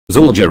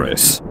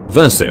ZALGIRIS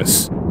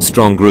versus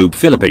Strong Group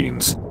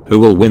Philippines. Who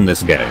will win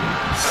this game?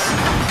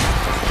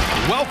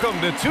 Welcome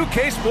to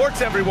 2K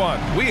Sports, everyone.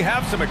 We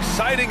have some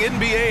exciting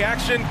NBA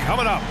action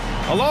coming up.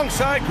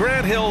 Alongside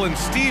Grant Hill and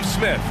Steve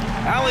Smith,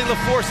 Allie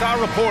LaForce, our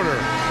reporter,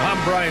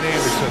 I'm Brian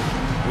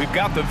Anderson. We've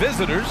got the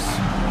visitors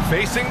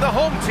facing the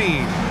home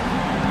team.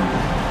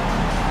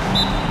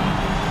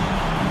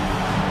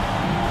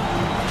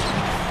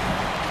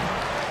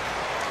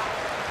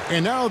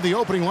 And now the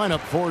opening lineup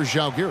for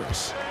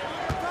ZALGIRIS.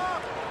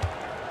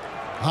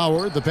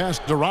 Howard, the pass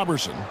to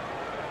Robertson.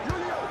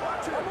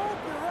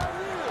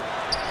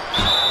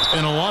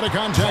 And a lot of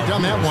contact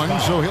on that one,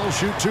 so he'll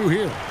shoot two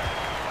here.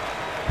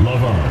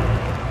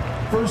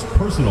 First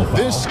personal foul.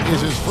 This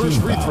is his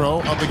first free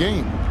throw of the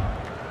game.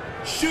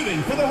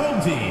 Shooting for the home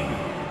team,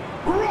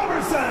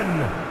 Robertson.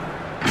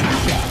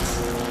 Shots.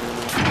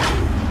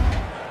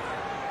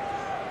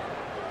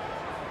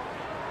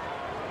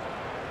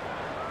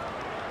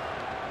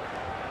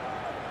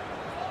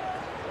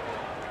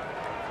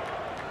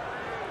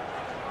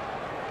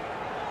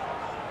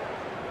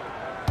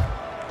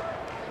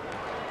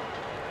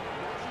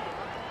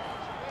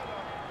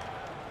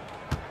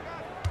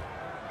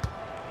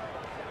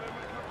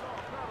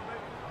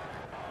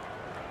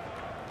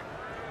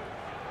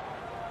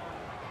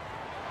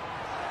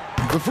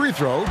 The free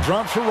throw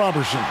drops for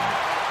Robertson.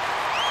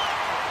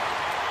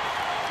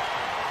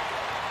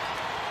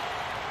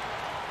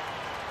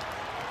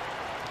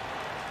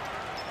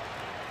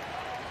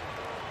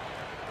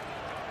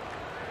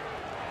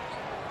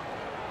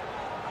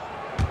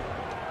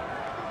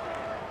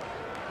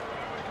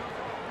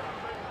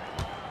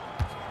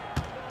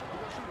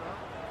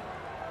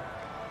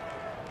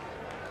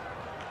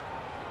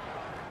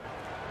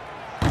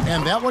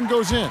 And that one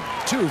goes in.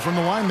 2 from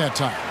the line that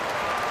time.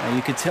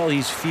 You can tell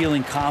he's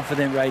feeling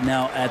confident right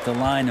now at the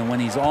line, and when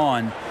he's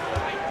on,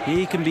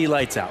 he can be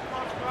lights out.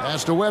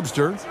 Pass to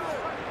Webster.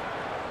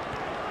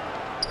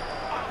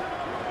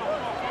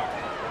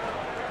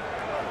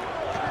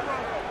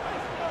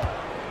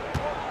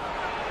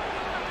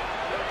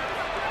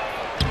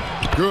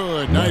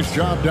 Good, nice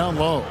job down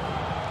low.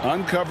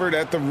 Uncovered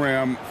at the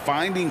rim,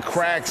 finding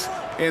cracks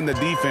in the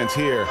defense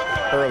here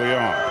early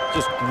on.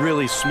 Just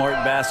really smart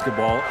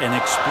basketball and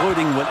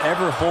exploiting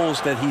whatever holes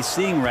that he's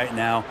seeing right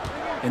now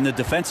in the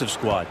defensive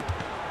squad.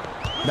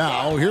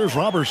 Now here's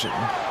Robertson.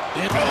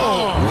 And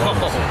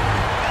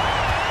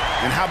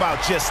how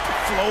about just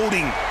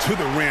floating to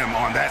the rim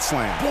on that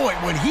slam? Boy,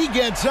 when he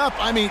gets up,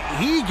 I mean,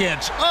 he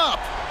gets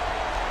up.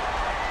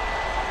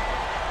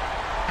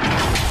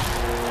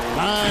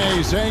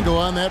 Nice angle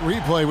on that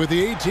replay with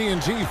the AT&T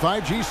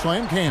 5G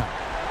Slam Cam.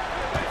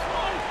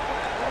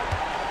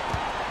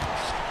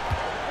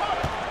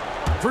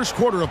 First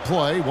quarter of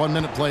play, 1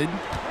 minute played.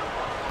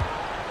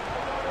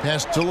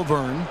 Pass to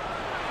Laverne.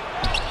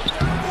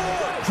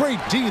 Great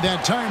D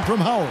that time from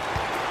Howard.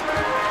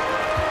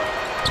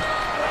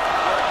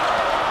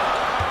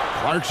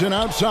 Clarkson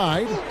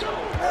outside.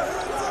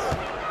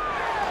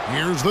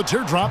 Here's the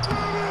teardrop.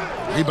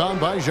 Rebound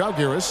by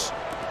ZALGIRIS.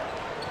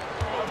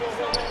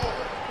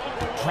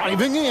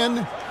 Driving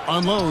in.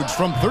 Unloads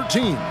from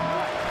 13.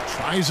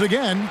 Tries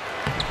again.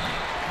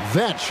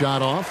 That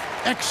shot off.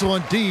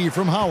 Excellent D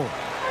from Howard.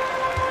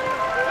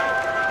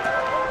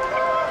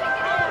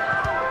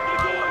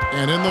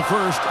 And in the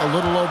first, a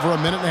little over a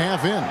minute and a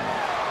half in.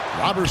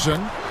 Robertson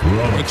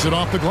takes it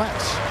off the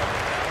glass.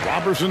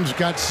 Robertson's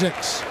got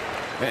 6.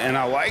 And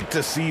I like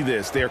to see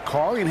this. They're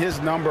calling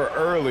his number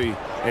early,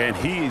 and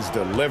he's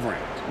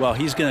delivering. Well,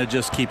 he's going to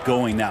just keep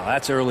going now.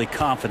 That's early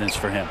confidence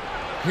for him.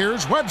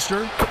 Here's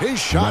Webster. His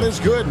shot is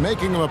good,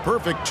 making him a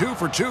perfect 2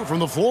 for 2 from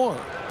the floor.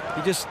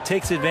 He just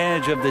takes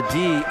advantage of the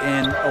D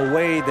in a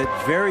way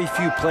that very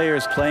few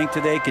players playing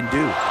today can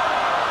do.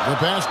 The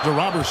pass to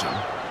Robertson.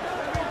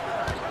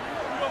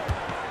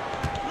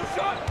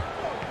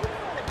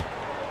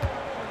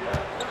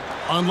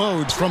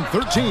 Unloads from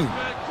 13.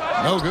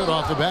 No good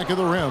off the back of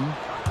the rim.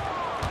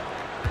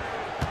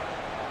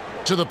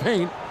 To the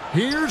paint.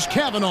 Here's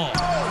Kavanaugh.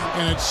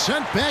 And it's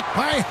sent back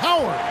by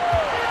Howard.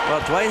 Well,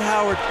 Dwight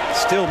Howard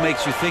still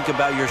makes you think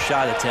about your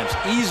shot attempts.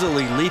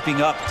 Easily leaping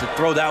up to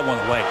throw that one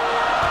away.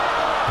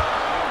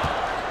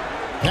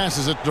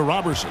 Passes it to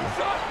Robertson.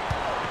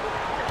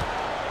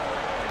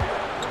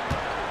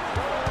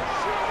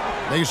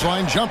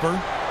 Baseline jumper.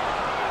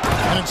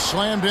 And it's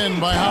slammed in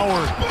by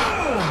Howard.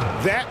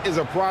 That is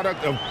a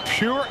product of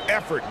pure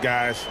effort,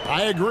 guys.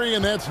 I agree,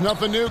 and that's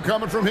nothing new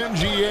coming from him,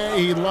 GA.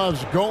 He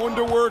loves going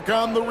to work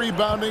on the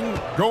rebounding,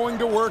 going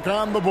to work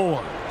on the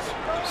boards.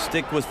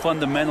 Stick with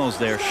fundamentals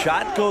there.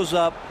 Shot goes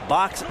up,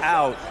 box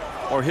out,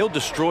 or he'll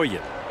destroy you.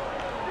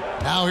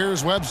 Now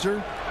here's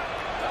Webster.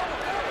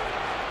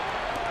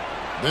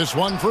 This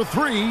one for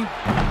 3.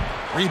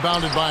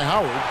 Rebounded by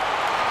Howard.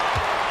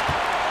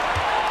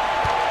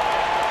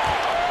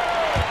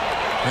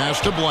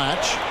 Pass to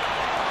Blatche.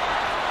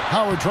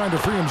 Howard trying to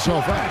free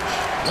himself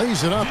out.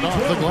 Lays it up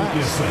off the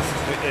glass.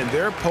 And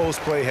their post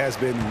play has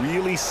been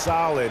really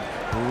solid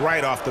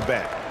right off the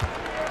bat.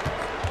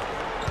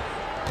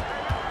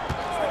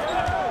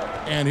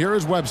 And here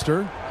is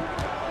Webster.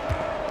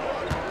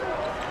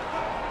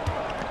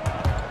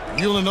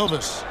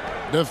 Ulanovis,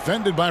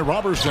 defended by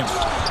Robertson.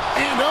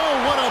 And oh,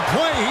 what a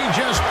play. He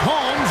just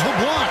palms the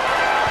block.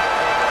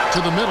 To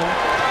the middle.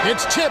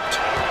 It's tipped.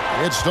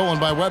 It's stolen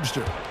by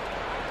Webster.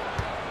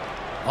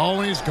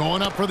 Oh, he's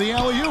going up for the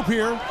alley-oop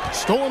here.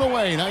 Stolen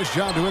away. Nice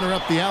job to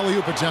interrupt the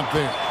alley-oop attempt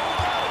there.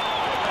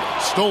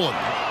 Stolen.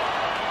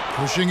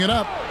 Pushing it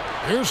up.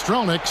 Here's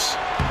Stronix.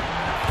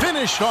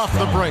 Finished off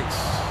the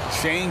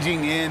brace.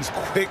 Changing ends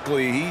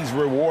quickly. He's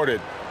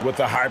rewarded with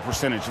a high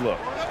percentage look.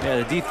 Yeah,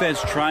 the defense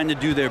trying to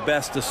do their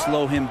best to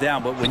slow him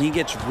down, but when he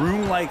gets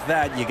room like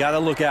that, you got to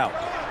look out.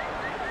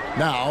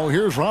 Now,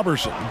 here's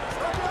Robertson.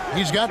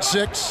 He's got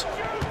 6.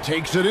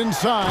 Takes it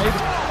inside.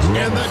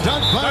 And the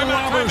dunk by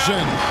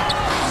Robertson.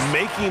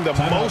 Making the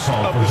most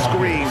of the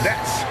screen.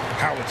 That's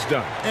how it's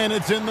done. And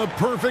it's in the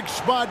perfect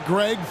spot,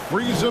 Greg.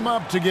 Frees him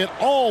up to get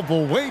all the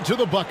way to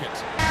the bucket.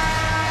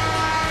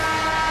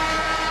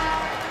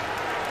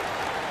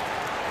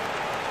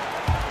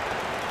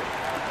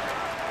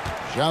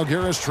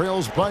 ZALGIRIS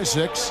trails by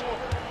 6.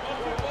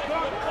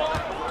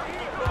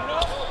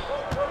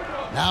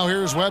 Now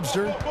here's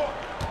Webster.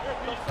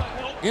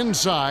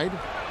 Inside.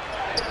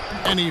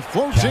 And he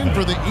floats in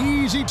for the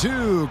easy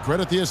 2.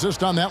 Credit the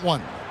assist on that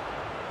one.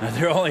 Now,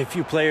 there are only a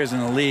few players in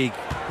the league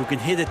who can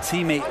hit a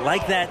teammate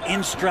like that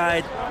in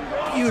stride.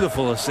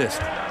 Beautiful assist.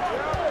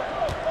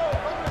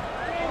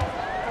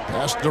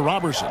 Pass to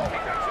Robertson.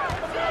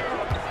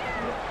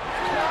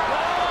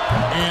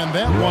 And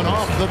that one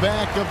off the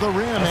back of the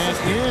rim and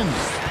in.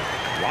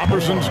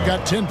 Robertson's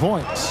got 10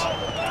 points.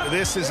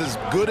 This is as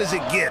good as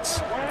it gets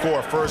for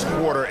a first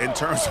quarter in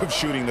terms of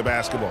shooting the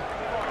basketball.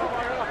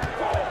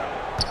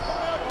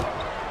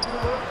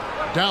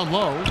 Down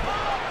low.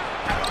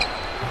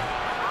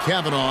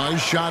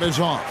 Kavanaugh's shot is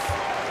off.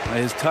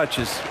 His touch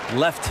has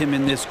left him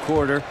in this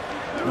quarter.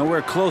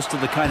 Nowhere close to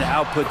the kind of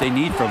output they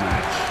need from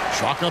him.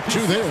 Chalk up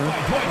 2 there.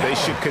 They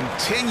should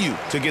continue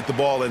to get the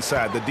ball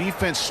inside. The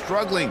defense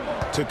struggling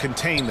to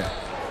contain that.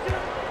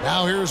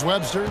 Now here's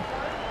Webster.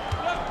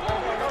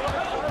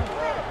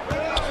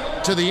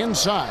 To the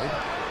inside.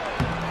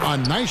 A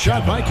nice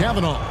shot by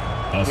Kavanaugh.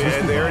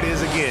 And there it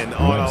is again.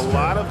 On a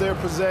lot of their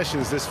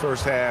possessions this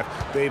first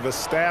half, they've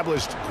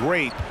established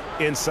great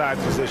inside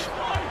position.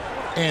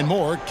 And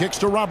Moore kicks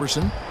to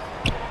Robertson.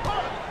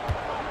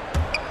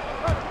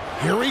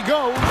 Here he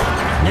goes.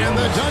 And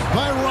the dunk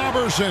by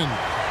Robertson.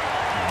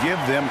 Give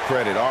them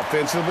credit.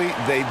 Offensively,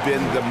 they've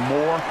been the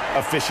more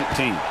efficient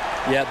team.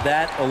 Yeah,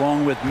 that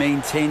along with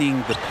maintaining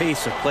the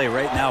pace of play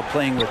right now,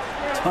 playing with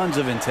tons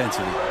of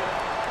intensity.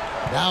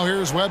 Now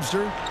here's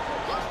Webster.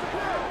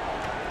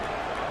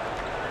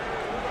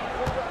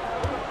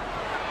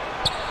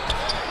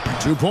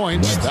 Two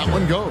points. That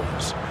one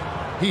goes.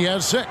 He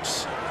has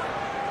 6.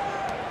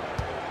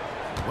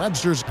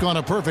 Webster's gone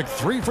a perfect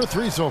 3 for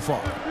 3 so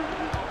far.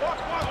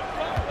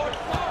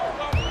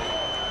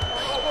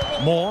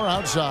 Moore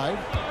outside.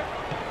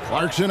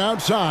 Clarkson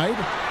outside.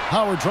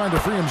 Howard trying to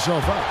free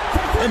himself up.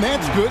 And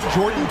that's good.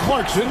 Jordan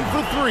Clarkson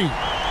for 3.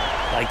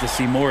 Like to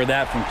see more of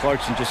that from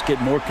Clarkson. Just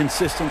get more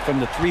consistent from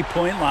the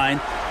three-point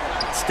line.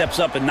 Steps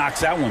up and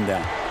knocks that one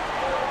down.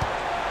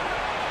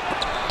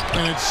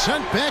 And it's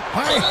sent back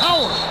by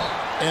Howard.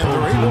 And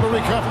they're able to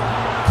recover.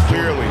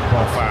 Clearly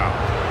a foul.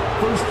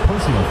 First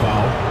personal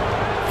foul.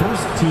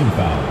 First team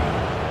foul.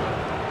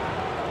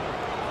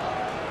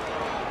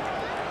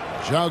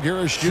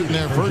 ZALGIRIS shooting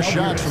their first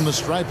shots from the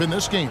stripe in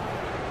this game.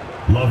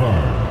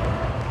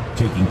 Laverne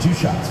taking 2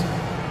 shots.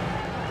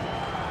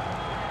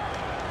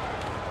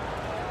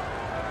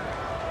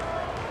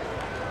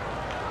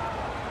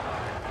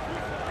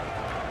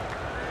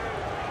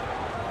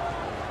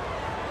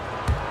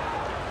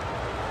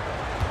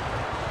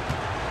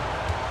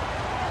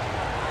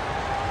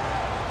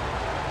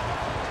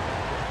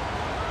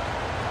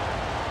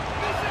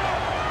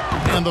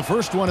 And the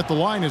first one at the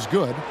line is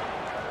good.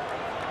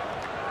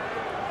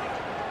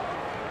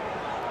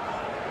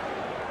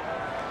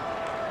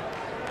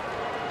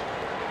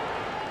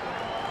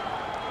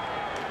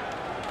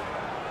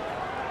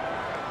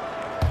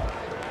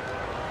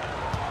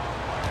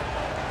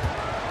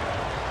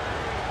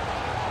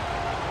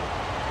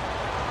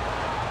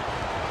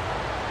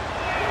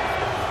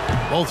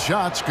 Both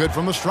shots good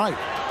from the stripe.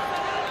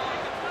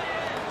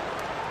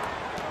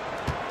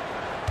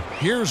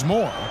 Here's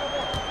Moore.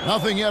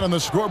 Nothing yet on the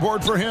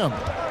scoreboard for him.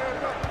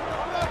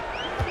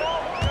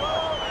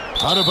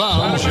 Out of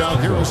bounds,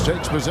 ZALGIRIS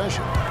takes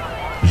possession.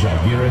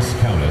 ZALGIRIS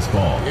countess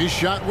ball. His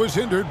shot was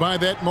hindered by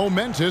that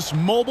momentous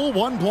mobile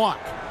 1 block.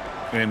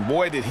 And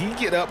boy, did he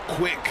get up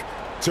quick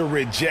to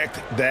reject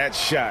that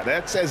shot.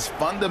 That's as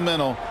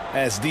fundamental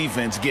as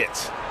defense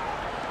gets.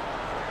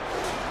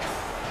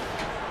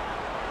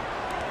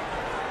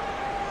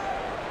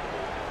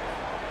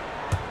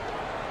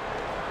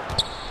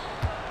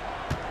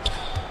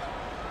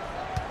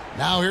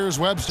 Now here's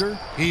Webster.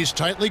 He's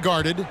tightly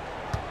guarded.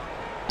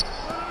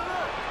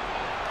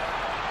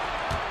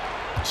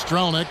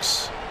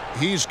 Stronix.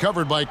 He's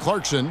covered by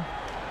Clarkson.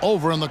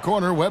 Over in the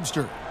corner,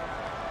 Webster.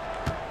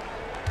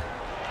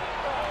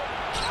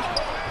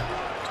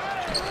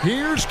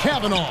 Here's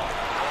Kavanaugh.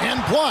 And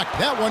blocked.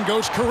 That one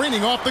goes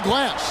careening off the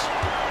glass.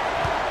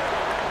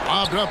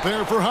 Lobbed up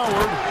there for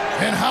Howard.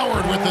 And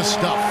Howard with the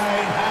stuff.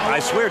 I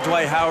swear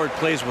Dwight Howard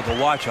plays with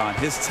a watch on.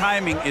 His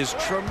timing is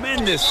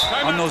tremendous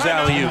on those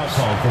alley-oops.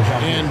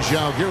 And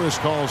ZALGIRIS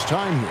calls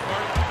time here.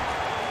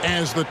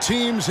 As the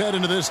teams head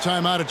into this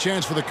timeout, a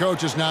chance for the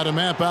coaches now to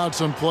map out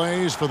some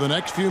plays for the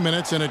next few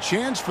minutes and a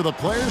chance for the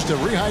players to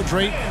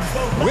rehydrate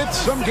with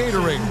some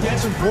Gatorade.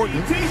 That's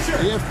important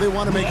if they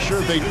want to make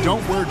sure they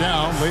don't wear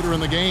down later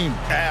in the game.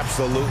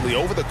 Absolutely.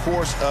 Over the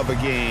course of a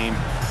game,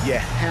 you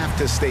have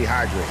to stay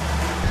hydrated.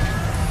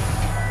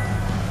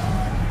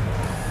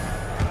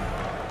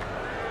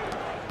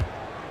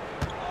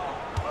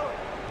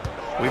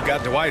 We've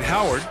got Dwight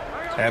Howard,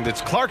 and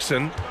it's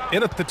Clarkson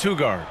in at the 2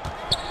 guard.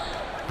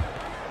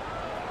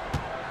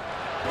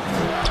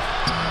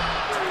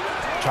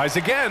 Tries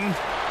again.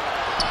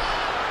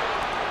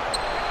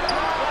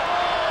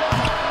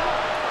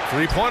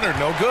 Three-pointer,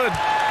 no good.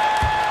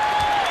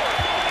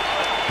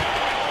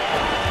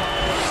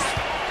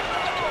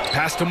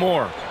 Pass to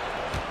Moore.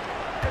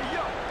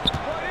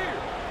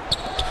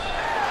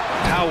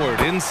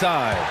 Howard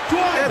inside.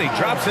 And he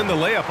drops in the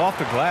layup off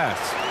the glass.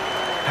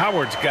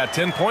 Howard's got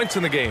 10 points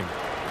in the game.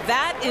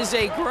 That is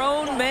a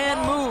grown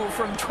man move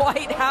from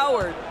Dwight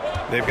Howard.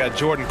 They've got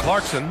Jordan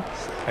Clarkson,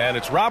 and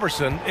it's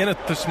Robertson in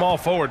at the small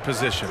forward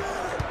position.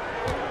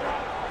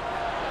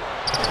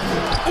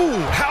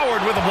 Ooh,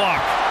 Howard with a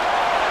block.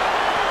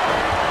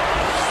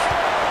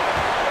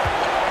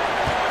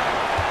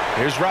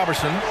 Here's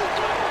Robertson.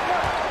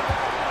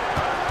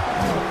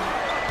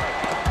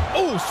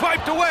 Ooh,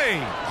 swiped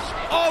away.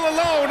 All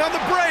alone on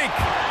the break.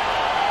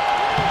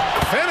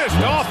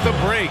 Finished off the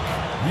break.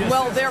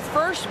 Well, their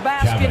first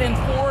basket in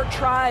 4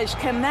 tries.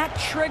 Can that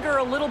trigger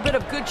a little bit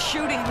of good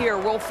shooting here?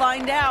 We'll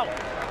find out.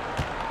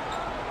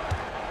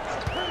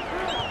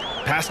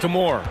 Pass to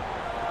Moore.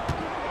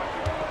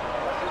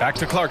 Back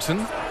to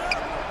Clarkson.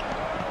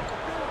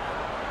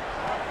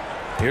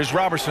 Here's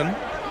Robertson.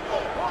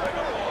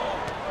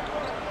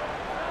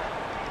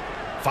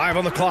 5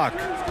 on the clock.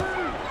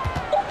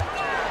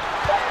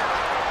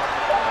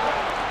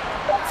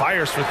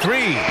 Fires for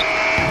 3.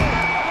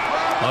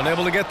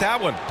 Unable to get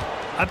that one.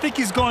 I think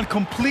he's gone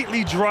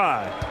completely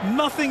dry.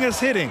 Nothing is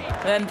hitting.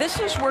 And this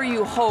is where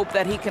you hope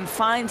that he can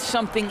find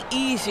something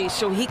easy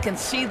so he can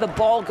see the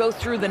ball go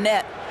through the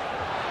net.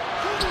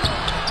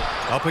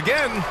 Up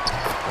again.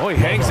 Oh, he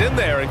hangs in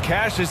there and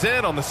cashes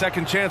in on the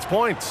second chance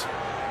points.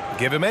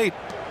 Give him 8.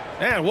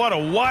 And what a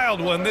wild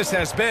one this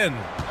has been.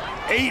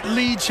 8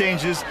 lead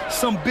changes,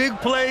 some big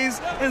plays,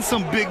 and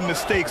some big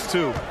mistakes,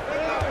 too.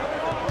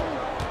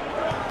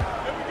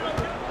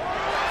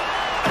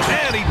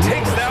 And he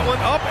takes that one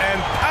up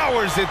and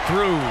powers it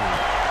through.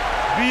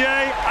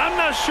 B.A., I'm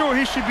not sure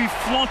he should be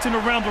flaunting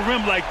around the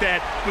rim like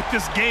that with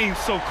this game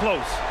so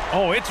close.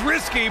 Oh, it's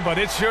risky, but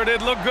it sure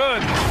did look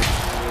good.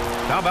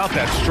 How about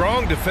that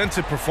strong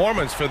defensive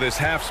performance for this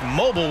half's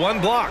mobile 1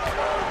 block?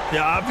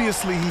 Yeah,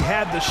 obviously he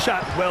had the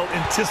shot well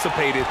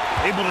anticipated,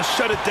 able to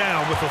shut it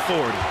down with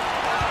authority.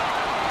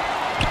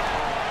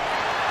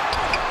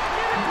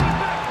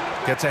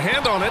 Gets a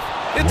hand on it.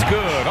 It's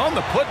good on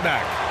the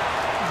putback.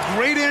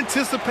 Great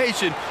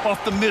anticipation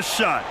off the missed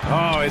shot.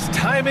 Oh, his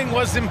timing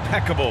was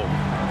impeccable.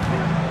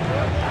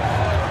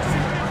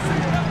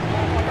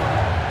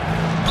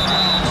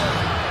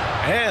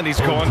 And he's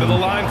going to the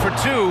line for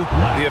 2.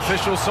 The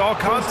official saw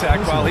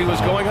contact while he was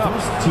going up.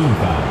 Team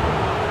foul.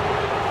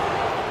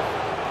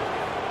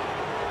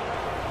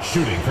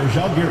 Shooting for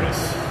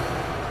ZALGIRIS.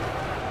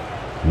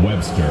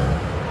 Webster.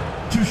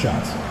 2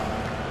 shots.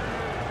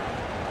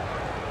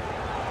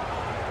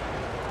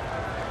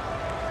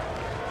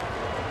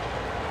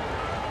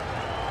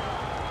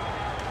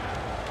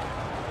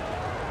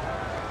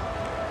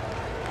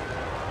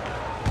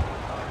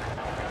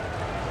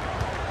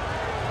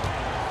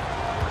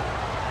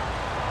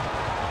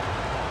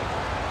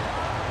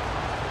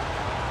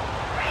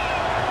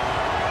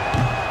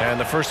 And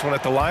the first one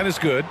at the line is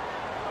good.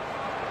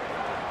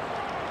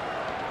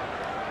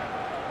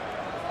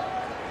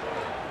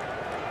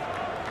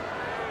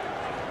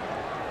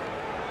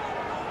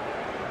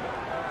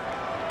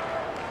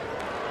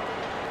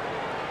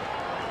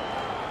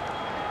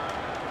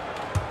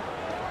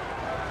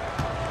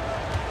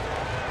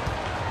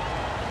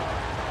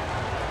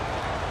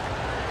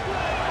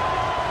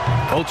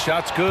 Both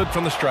shots good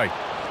from the stripe.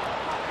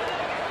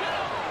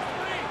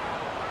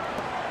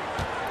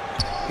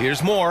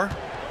 Here's Moore.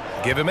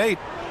 Give him 8.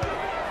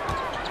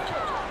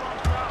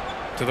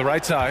 To the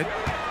right side.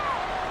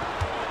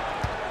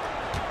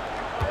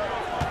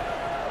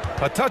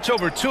 A touch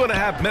over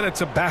 2.5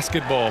 minutes of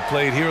basketball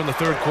played here in the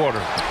 3rd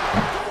quarter.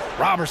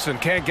 Robertson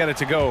can't get it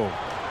to go.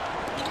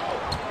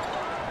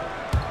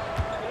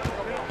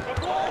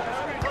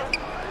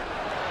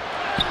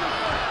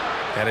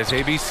 And it's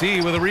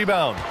ABC with a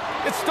rebound.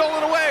 It's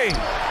stolen away.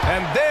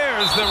 And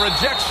there's the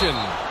rejection.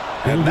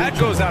 And that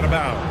goes out of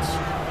bounds.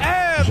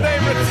 And they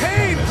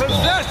retain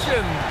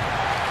possession.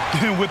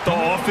 With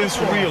the offense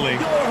reeling,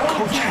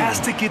 coach has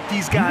to get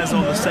these guys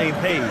on the same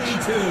page.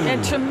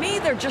 And to me,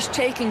 they're just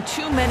taking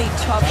too many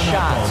tough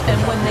shots. And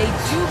when they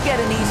do get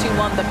an easy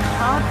one, the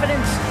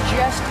confidence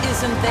just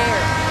isn't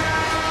there.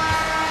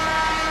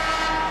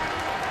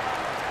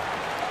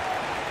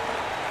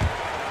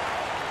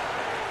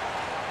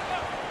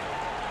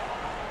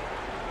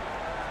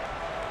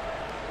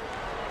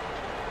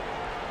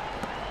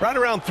 Right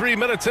around 3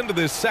 minutes into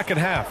this second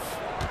half.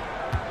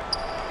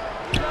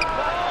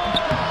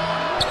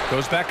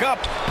 Goes back up.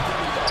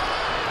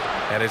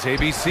 And it's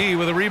ABC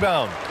with a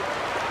rebound.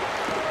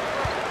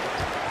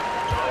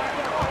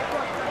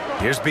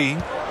 Here's B.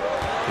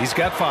 He's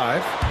got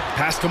 5.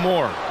 Pass to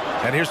Moore.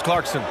 And here's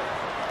Clarkson.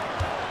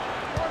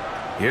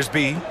 Here's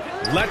B.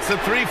 Lets the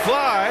 3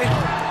 fly.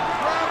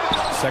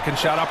 Second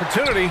shot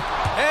opportunity.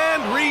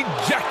 And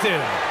rejected.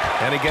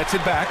 And he gets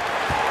it back.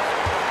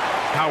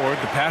 Howard,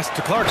 the pass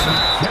to Clarkson,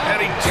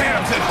 and he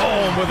jams it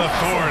home with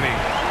authority.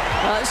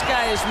 This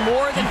guy is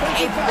more than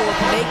capable of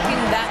making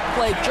that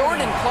play.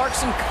 Jordan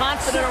Clarkson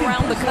confident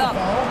around the cup.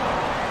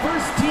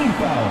 First team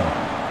foul.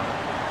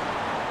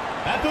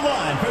 At the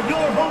line for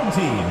your home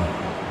team,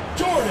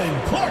 Jordan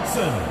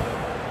Clarkson.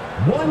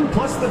 1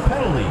 plus the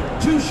penalty,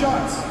 2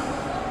 shots.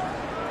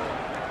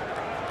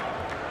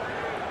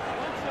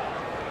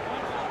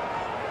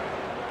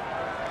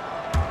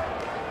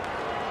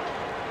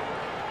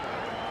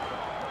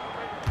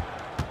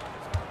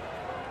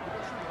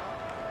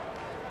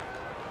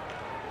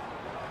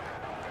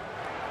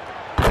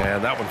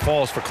 And that one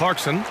falls for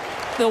Clarkson.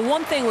 The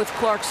one thing with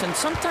Clarkson,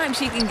 sometimes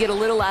he can get a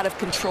little out of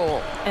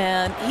control.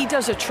 And he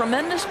does a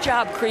tremendous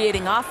job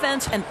creating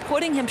offense and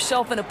putting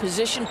himself in a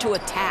position to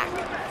attack.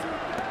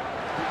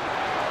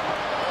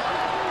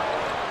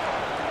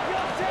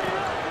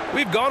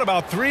 We've gone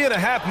about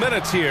 3.5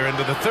 minutes here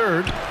into the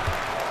third.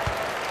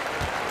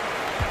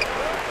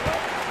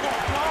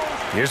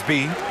 Here's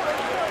B.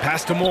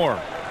 Pass to Moore.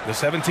 The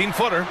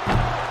 17-footer.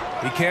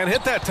 He can't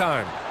hit that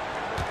time.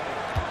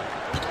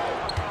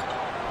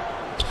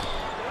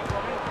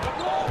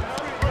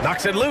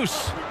 Knocks it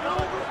loose.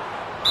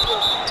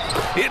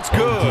 It's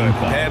good.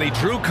 And he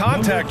drew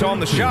contact on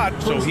the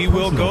shot, so he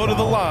will go to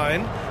the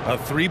line. A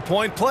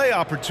 3-point play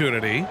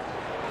opportunity.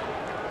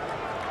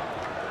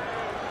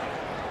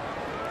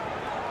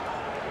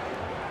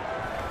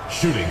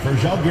 Shooting for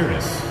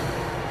ZALGIRIS.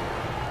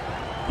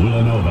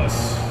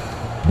 Ulanovas.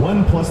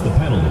 1 plus the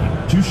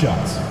penalty, 2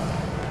 shots.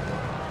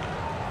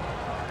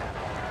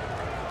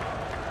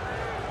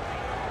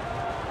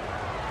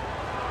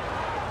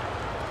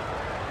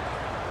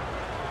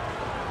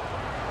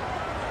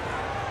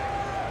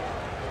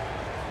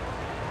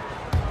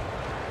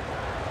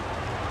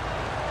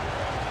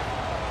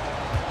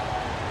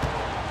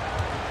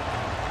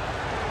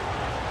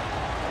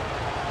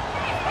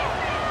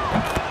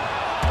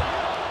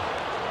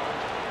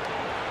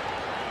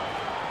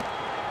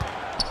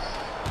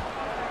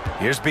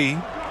 Here's B.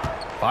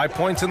 5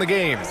 points in the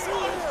game.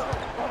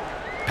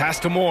 Pass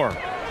to Moore.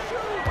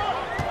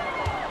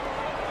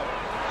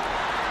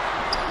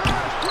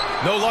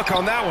 No luck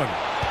on that one.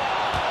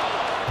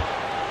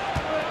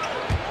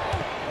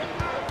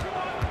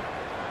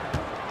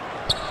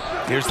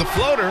 Here's the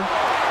floater.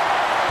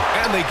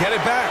 And they get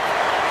it back.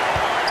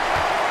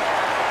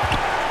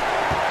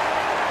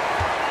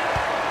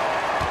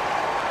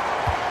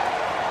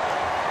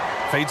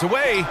 Fades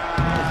away.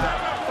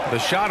 The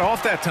shot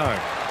off that time.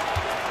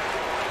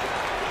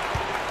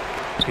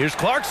 Here's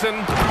Clarkson,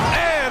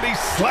 and he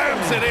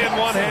slams it in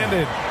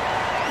one-handed.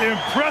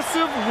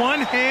 Impressive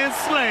one-hand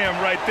slam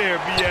right there,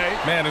 B.A.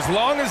 Man, as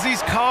long as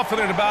he's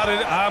confident about it,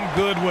 I'm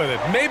good with it.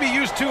 Maybe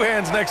use 2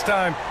 hands next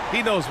time.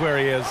 He knows where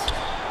he is.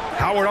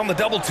 Howard on the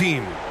double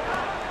team.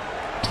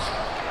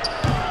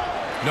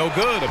 No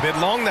good, a bit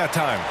long that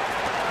time.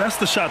 That's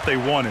the shot they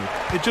wanted.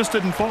 It just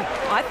didn't fall.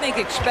 I think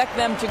expect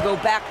them to go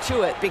back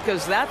to it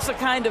because that's the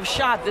kind of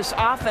shot this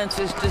offense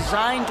is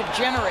designed to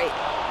generate.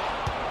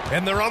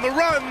 And they're on the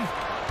run.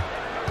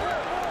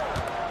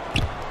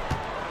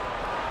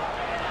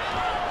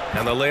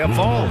 And the layup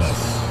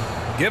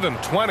falls. Give him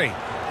 20.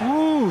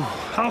 Ooh,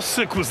 how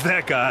sick was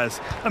that,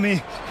 guys? I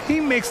mean, he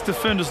makes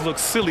defenders look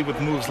silly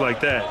with moves like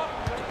that.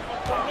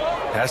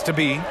 Has to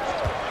be.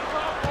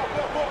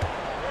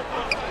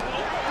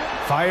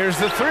 Fires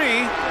the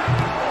 3.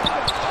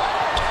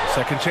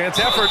 Second chance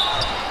effort.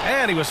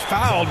 And he was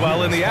fouled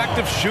while in the act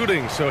of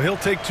shooting, so he'll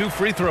take 2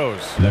 free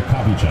throws.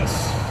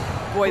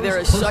 Boy, there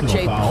is such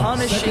a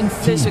punishing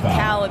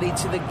physicality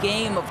to the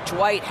game of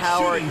Dwight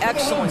Howard.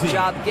 Excellent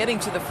job getting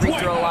to the free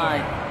throw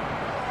line.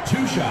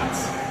 2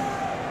 shots.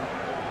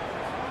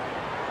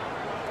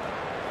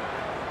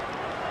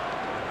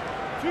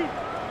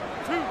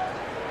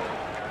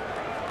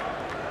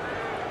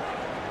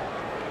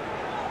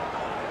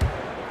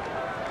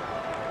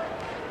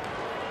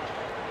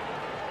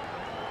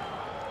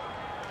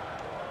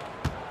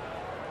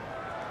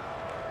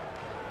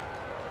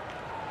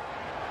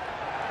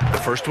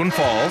 First one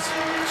falls.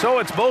 So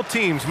it's both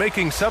teams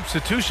making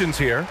substitutions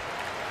here.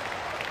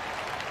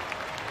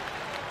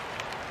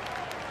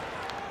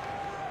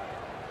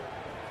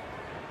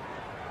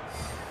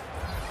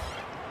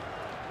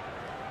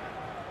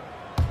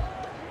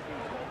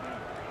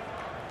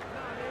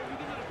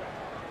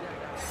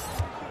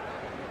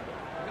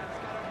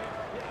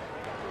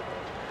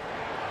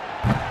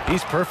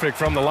 He's perfect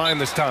from the line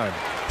this time.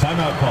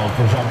 Timeout called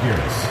for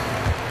ZALGIRIS.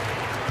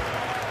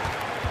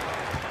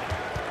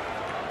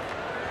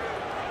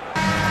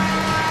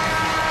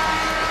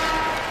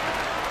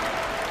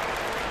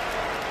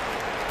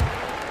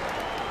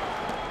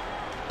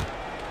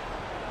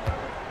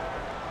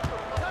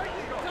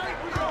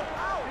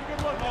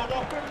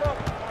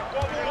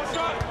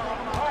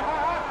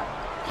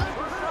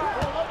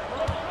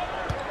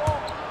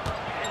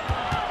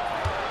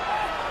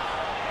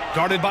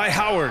 Guarded by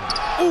Howard.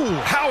 Ooh,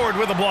 Howard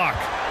with a block.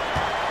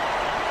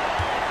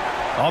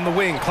 On the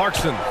wing,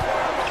 Clarkson.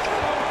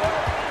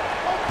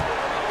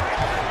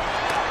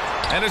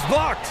 And it's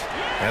blocked.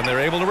 And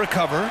they're able to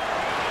recover.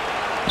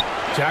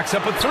 Jacks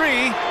up a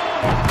three.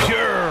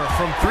 Pure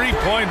from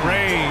three-point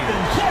range.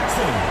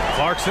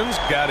 Clarkson's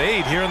got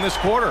 8 here in this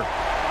quarter.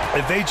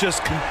 And they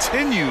just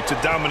continue to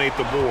dominate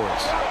the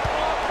boards.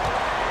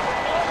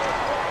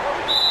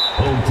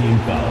 Home team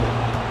foul.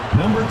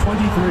 Number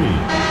 23.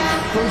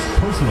 First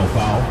personal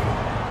foul.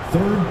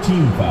 Third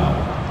team foul.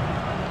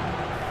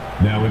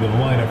 Now into the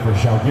lineup for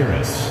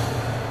ZALGIRIS.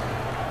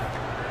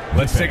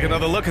 Let's take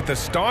another look at the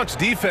staunch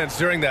defense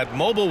during that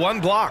mobile 1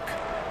 block.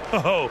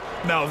 Oh,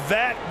 now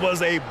that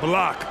was a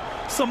block.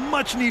 Some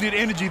much-needed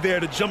energy there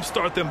to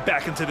jumpstart them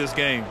back into this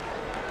game.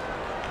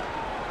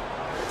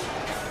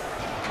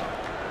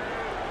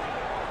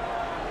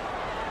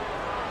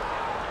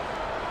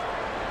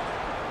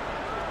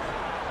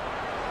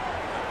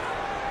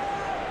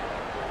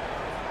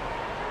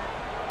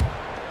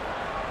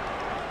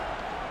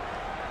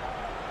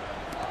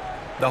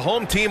 The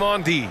home team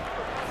on D.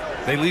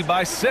 They lead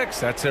by 6.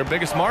 That's their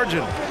biggest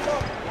margin.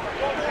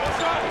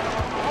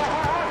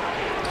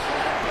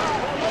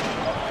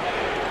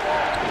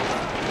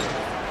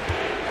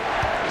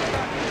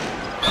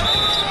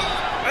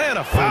 And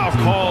a foul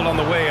called on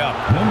the way up.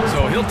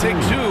 So he'll take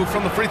 2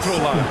 from the free throw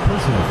line.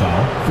 Personal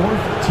foul.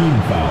 Fourth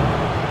team foul.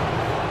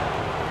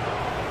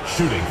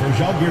 Shooting for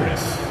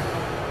ZALGIRIS.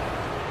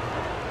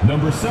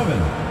 Number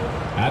 7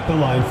 at the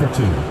line for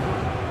 2.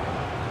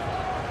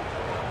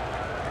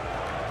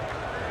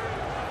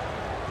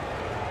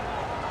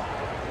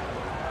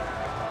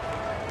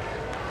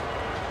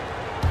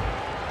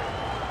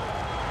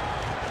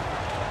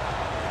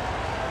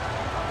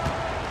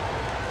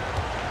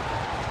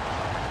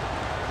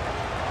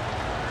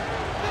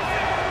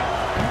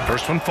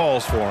 First one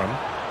falls for him.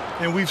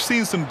 And we've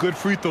seen some good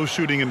free throw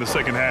shooting in the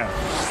second half.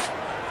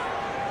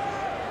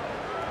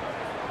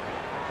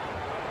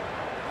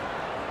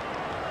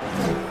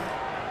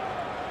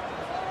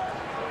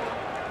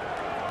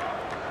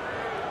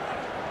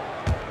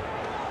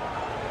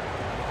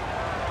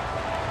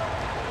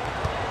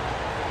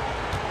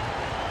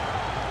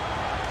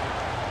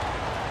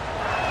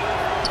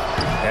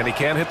 And he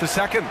can't hit the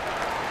second.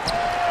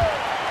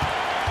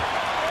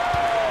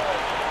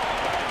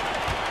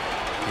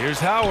 Here's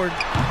Howard,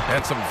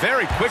 and some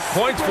very quick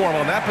points for him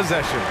on that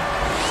possession.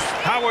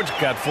 Howard's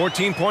got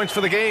 14 points for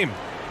the game.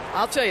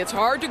 I'll tell you, it's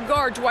hard to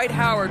guard Dwight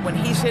Howard when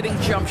he's hitting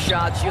jump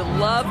shots. You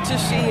love to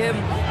see him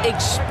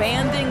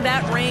expanding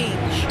that range.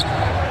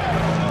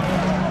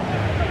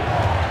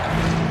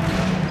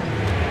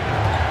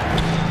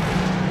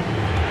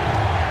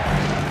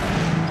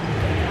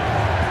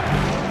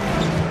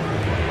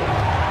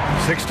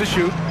 Six to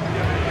shoot.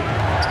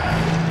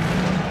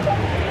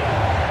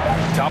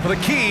 Top of the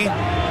key.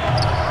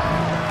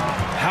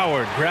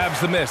 Howard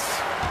grabs the miss.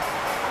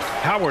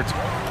 Howard's.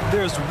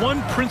 There's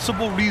one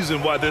principal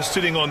reason why they're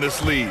sitting on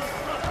this lead.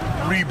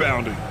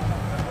 Rebounding.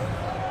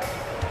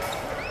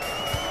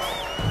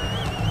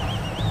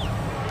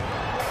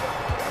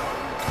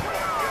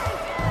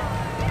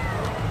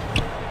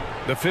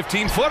 The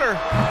 15-footer.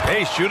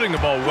 Hey, shooting the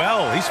ball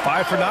well. He's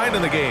 5 for 9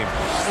 in the game.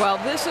 Well,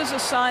 this is a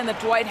sign that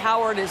Dwight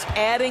Howard is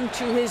adding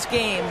to his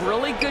game.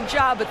 Really good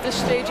job at this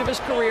stage of his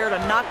career to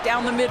knock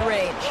down the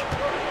mid-range.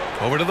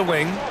 Over to the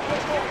wing.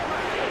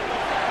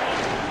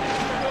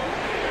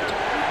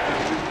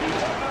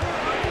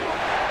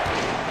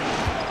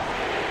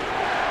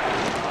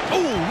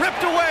 Ooh,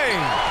 ripped away.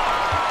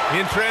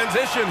 In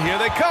transition, here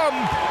they come.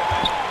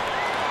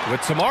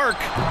 With some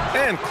arc,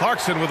 and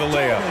Clarkson with a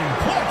layup.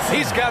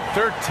 He's got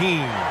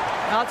 13.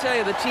 I'll tell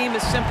you, the team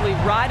is simply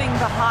riding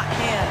the hot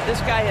hand. This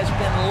guy has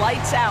been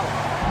lights out.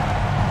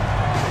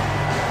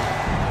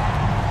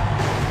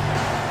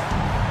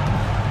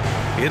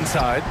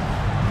 Inside.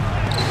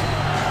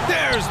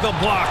 There's the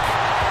block.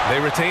 They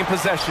retain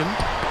possession,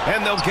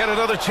 and they'll get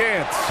another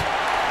chance.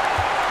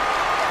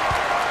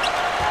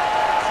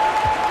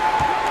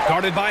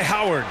 Guarded by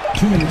Howard.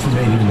 2 minutes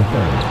remaining in the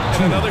third.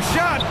 And another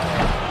shot.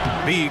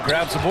 B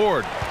grabs the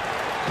board.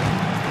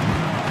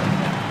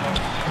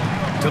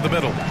 To the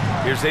middle.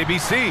 Here's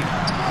ABC.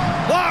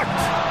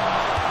 Blocked.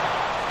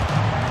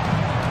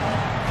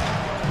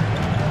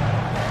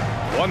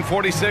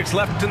 1:46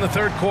 left in the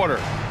third quarter.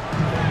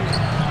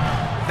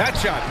 That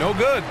shot, no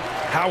good.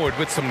 Howard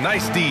with some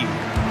nice D.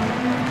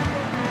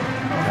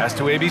 Pass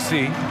to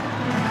ABC.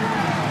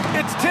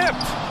 It's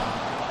tipped.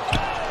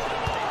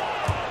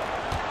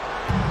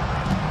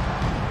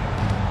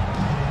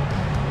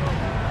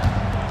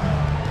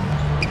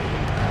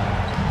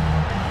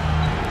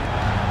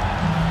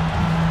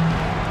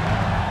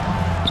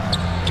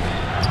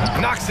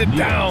 it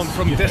down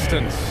from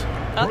distance.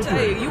 I'll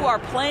tell you, you are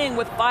playing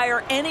with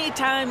fire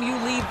anytime you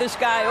leave this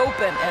guy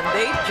open, and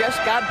they just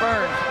got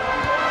burned.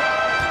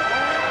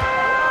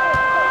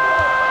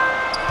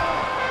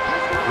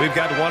 We've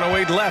got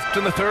 1:08 left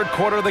in the third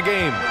quarter of the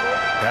game.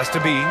 Has to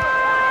be.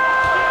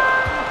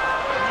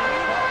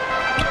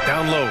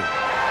 Down low.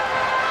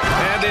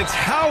 And it's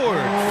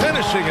Howard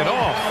finishing it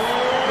off.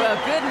 Well,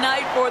 good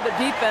night for the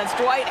defense.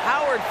 Dwight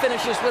Howard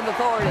finishes with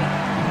authority.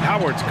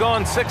 Howard's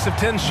gone 6 of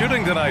 10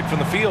 shooting tonight from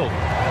the field.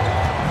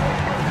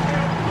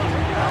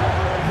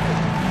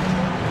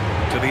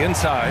 To the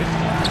inside.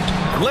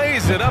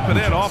 Lays it up and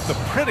in off the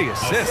pretty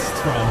assist.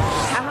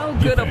 How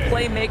good a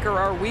playmaker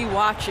are we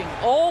watching?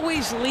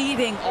 Always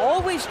leading,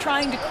 always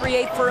trying to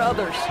create for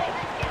others.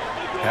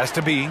 Has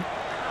to be.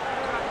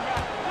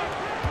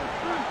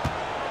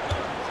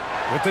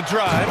 With the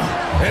drive.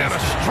 And a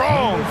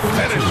strong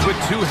finish with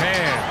 2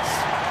 hands.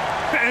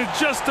 And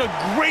just a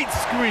great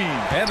screen.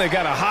 And they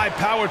got a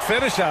high-powered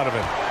finish out of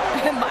it.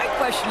 And my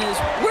question is,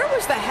 where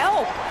was the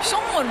help?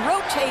 Someone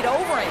rotate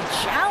over and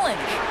challenge.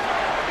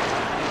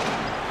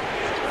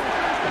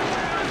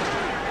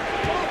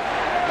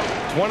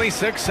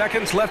 26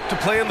 seconds left to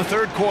play in the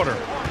third quarter.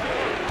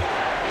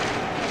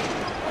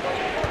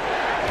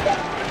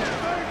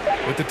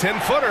 With the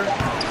 10-footer,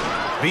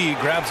 B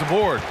grabs a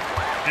board.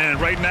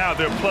 And right now,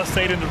 they're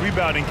 +8 in the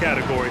rebounding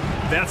category.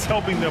 That's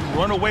helping them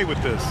run away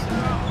with this.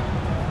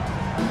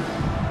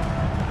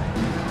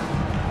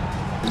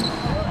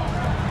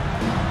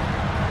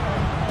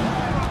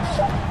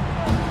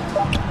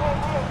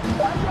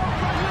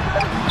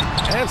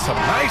 And some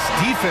nice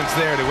defense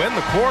there to end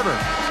the quarter.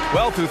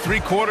 Well, through 3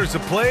 quarters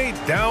of play,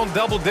 down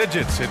double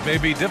digits. It may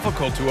be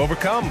difficult to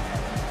overcome.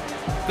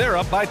 They're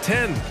up by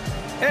 10.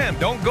 And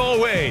don't go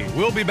away.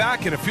 We'll be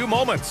back in a few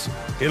moments.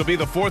 It'll be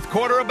the fourth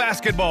quarter of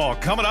basketball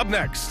coming up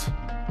next.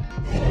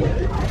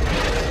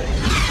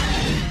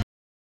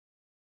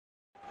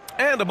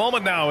 And a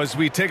moment now as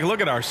we take a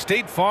look at our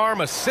State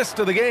Farm assist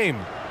of the game.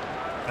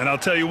 And I'll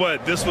tell you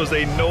what, this was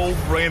a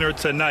no-brainer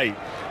tonight.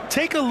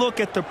 Take a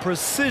look at the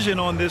precision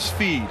on this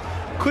feed.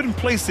 Couldn't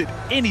place it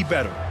any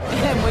better.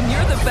 And when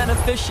you're the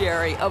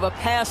beneficiary of a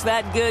pass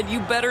that good, you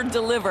better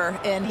deliver,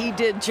 and he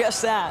did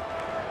just that.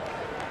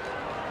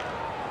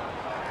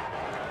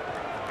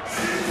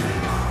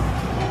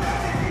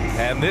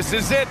 And this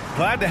is it.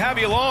 Glad to have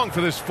you along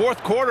for this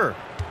fourth quarter.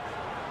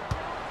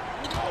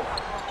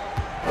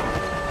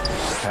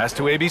 Pass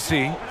to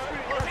ABC.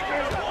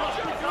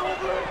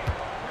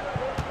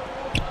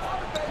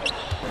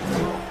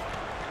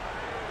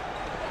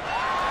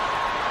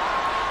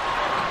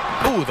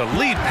 Ooh, the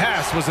lead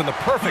pass was in the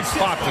perfect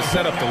spot to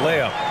set up the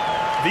layup.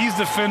 These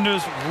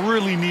defenders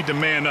really need to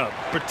man up,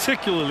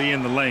 particularly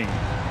in the lane.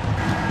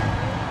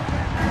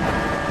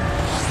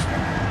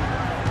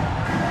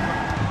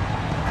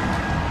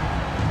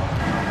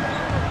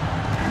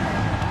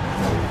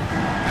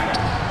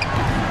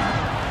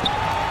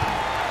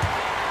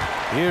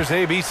 Here's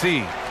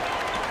ABC.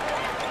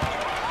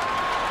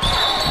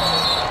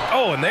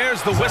 Oh, and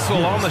there's the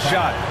whistle on the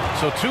shot.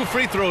 So 2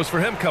 free throws for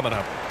him coming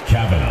up.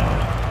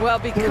 Well,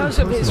 because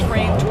of his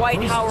frame,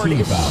 Dwight Howard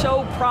is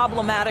so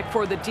problematic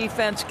for the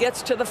defense.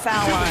 Gets to the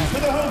foul line. For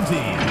the home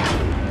team,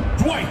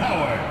 Dwight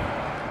Howard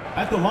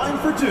at the line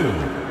for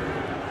 2.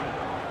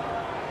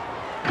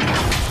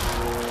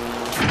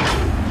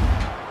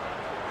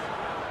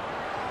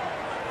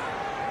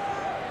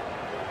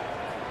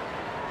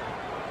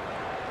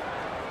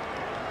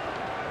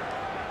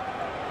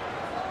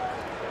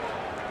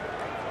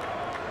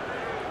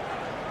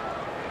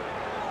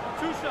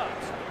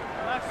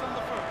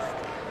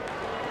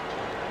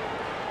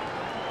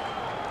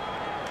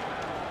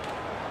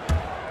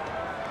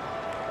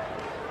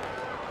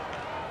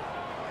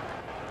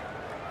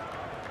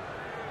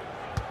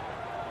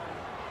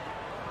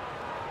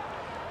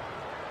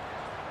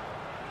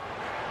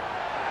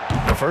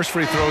 First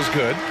free throw is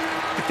good.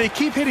 If they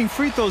keep hitting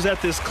free throws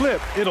at this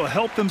clip, it'll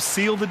help them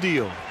seal the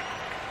deal.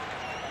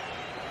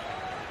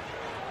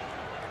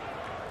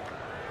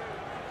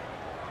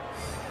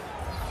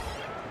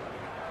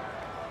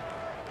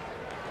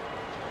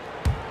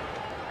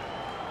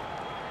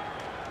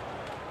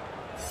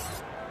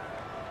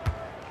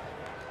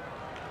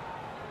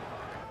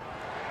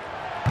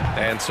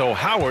 And so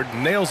Howard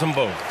nails them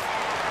both.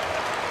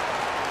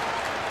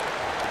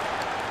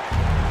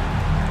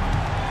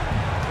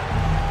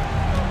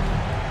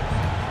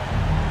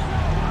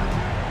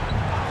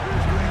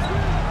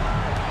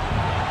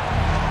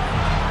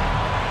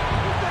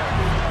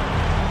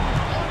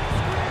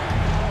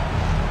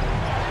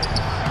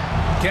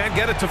 Can't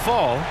get it to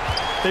fall.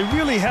 They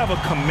really have a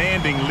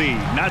commanding lead,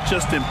 not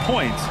just in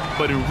points,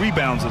 but in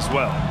rebounds as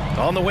well.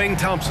 On the wing,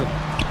 Thompson.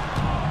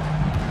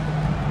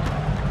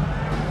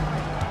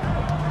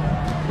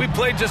 We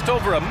played just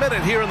over a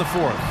minute here in the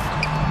fourth.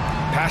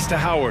 Pass to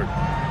Howard.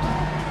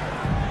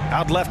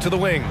 Out left to the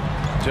wing.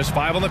 Just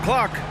 5 on the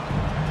clock.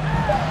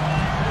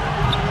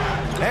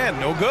 And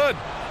no good.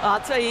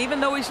 I'll tell you, even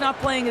though he's not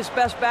playing his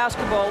best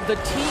basketball, the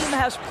team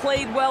has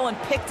played well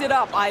and picked it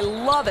up. I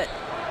love it.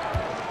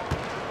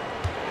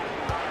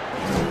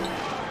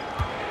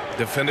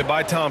 Defended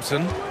by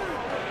Thompson.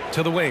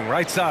 To the wing,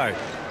 right side.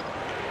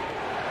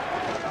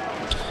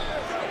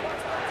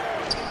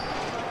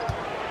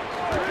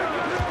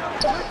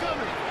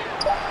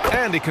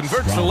 And he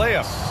converts the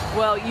layup.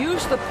 Well,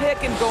 use the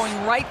pick and going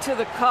right to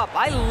the cup.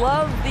 I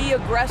love the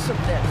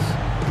aggressiveness.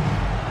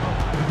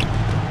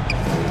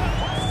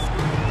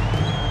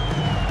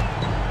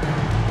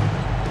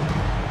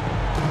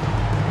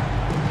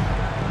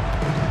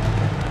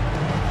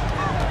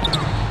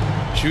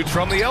 Shoots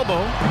from the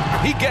elbow.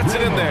 He gets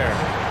it in there.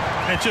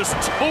 And just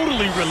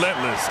totally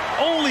relentless,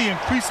 only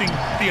increasing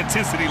the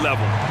intensity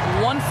level.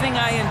 One thing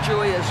I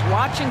enjoy is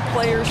watching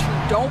players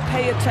who don't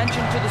pay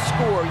attention to the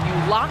score. You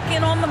lock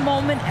in on the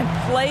moment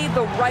and play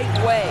the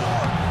right way.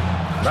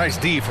 Nice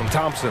D from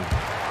Thompson.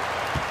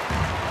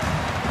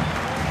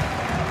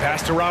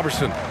 Pass to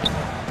Robertson.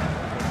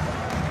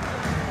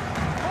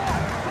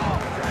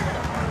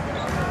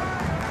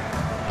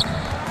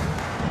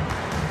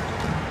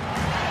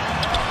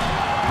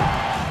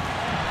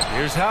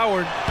 Here's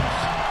Howard.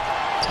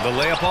 The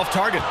layup off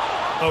target.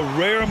 A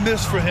rare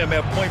miss for him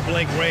at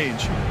point-blank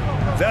range.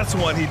 That's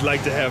one he'd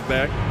like to have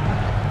back.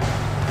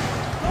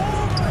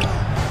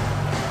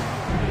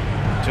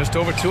 Just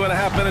over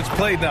 2.5 minutes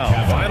played now.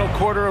 Final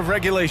quarter of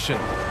regulation.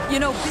 You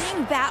know,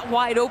 being that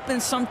wide open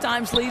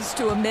sometimes leads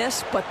to a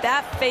miss, but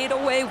that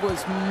fadeaway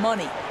was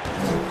money.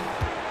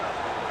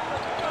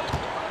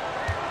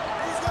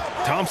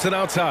 Thompson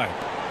outside.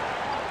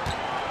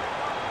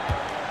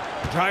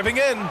 Driving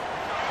in.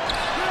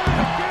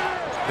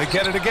 They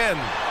get it again.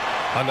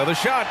 Another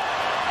shot.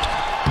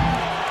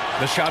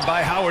 The shot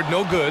by Howard,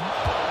 no good.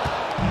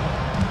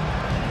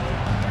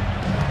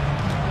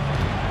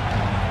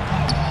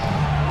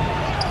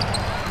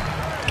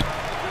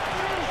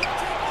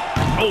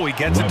 Oh, he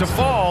gets it to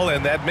fall,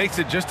 and that makes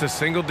it just a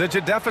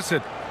single-digit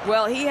deficit.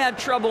 Well, he had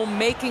trouble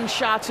making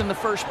shots in the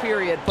first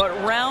period, but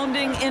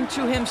rounding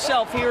into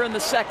himself here in the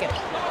second.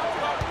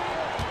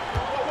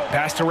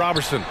 Pass to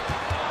Robertson.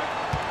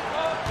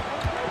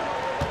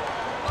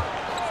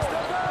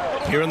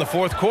 Here in the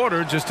fourth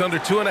quarter, just under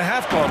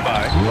 2.5 gone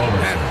by.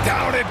 And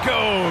down it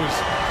goes.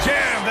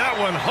 Jam that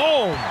one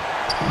home.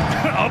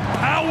 A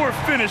power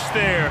finish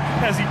there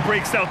as he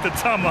breaks out the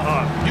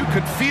tomahawk. You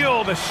could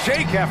feel the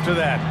shake after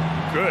that.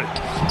 Good.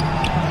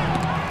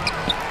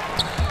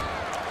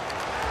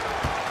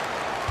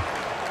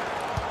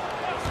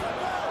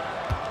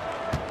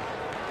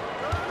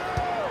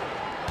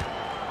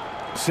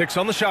 Six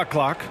on the shot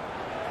clock.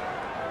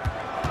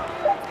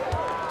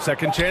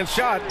 Second chance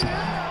shot.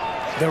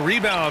 The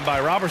rebound by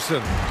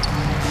Robertson.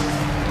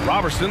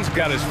 Robertson's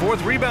got his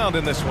fourth rebound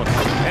in this one.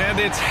 And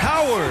it's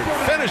Howard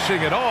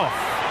finishing it off.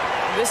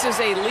 This is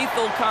a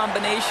lethal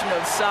combination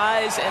of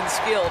size and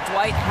skill.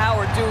 Dwight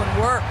Howard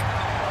doing work.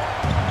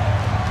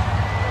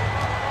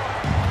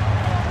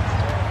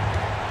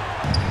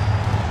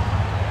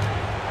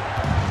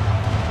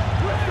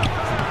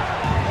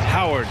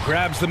 Howard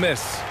grabs the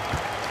miss.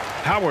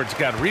 Howard's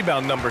got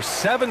rebound number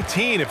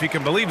 17, if you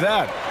can believe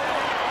that.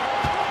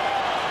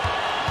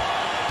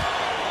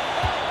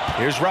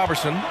 Here's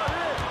Robertson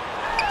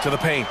to the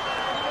paint.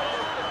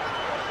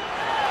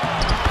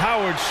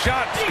 Howard's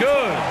shot's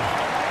good.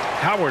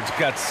 Howard's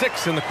got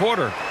 6 in the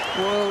quarter.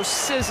 Whoa,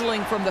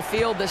 sizzling from the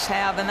field this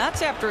half, and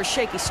that's after a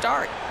shaky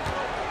start.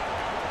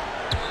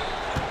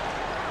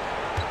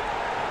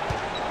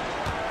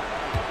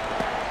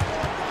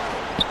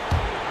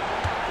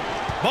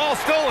 Ball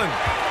stolen.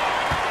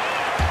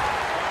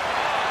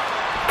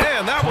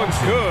 And that one's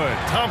good.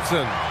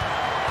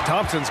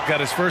 Thompson's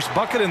got his first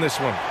bucket in this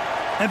one.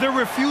 And they're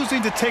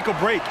refusing to take a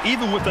break,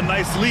 even with a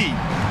nice lead.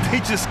 They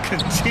just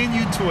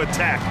continue to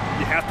attack.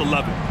 You have to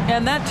love it.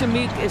 And that, to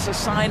me, is a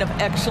sign of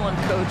excellent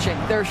coaching.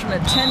 There's an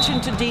attention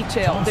to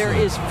detail. There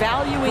is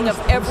valuing of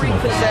every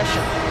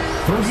possession.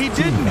 He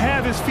didn't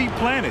have his feet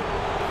planted.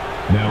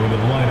 Now into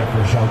the lineup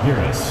for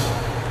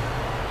ZALGIRIS.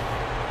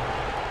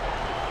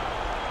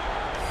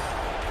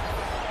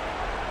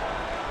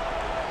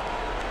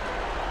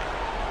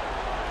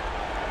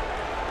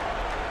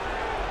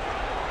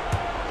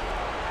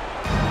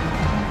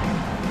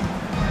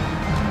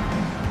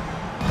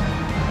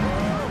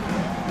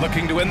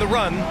 Looking to win the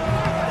run.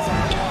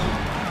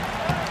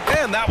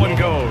 And that one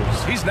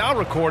goes. He's now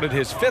recorded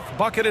his 5th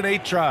bucket in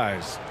 8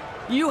 tries.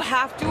 You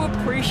have to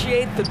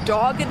appreciate the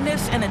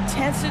doggedness and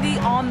intensity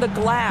on the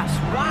glass.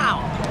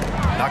 Wow.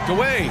 Knocked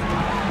away.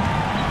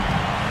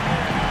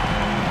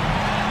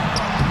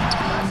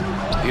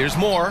 Here's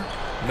more.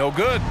 No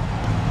good.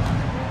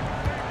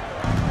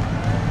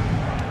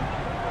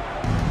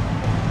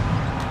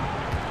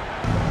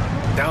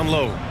 Down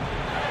low.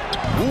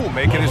 Ooh,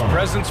 making his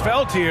presence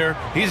felt here.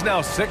 He's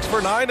now 6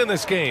 for 9 in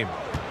this game.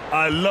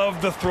 I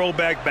love the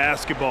throwback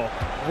basketball.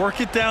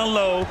 Work it down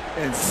low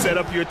and set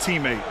up your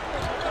teammate.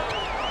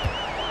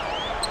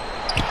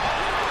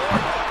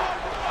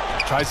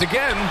 Tries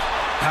again.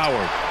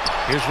 Howard.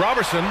 Here's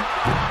Robertson.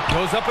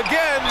 Goes up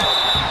again.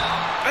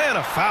 And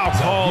a foul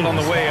called on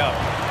the way up.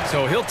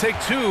 So he'll take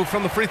 2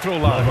 from the free throw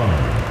line.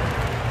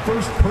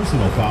 First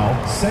personal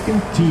foul,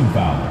 second team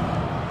foul.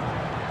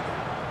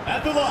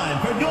 At the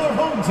line for your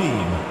home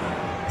team,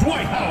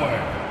 Dwight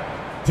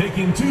Howard,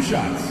 taking 2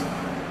 shots.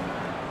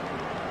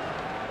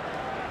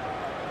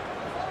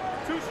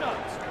 2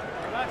 shots.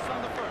 Relax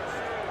on the first.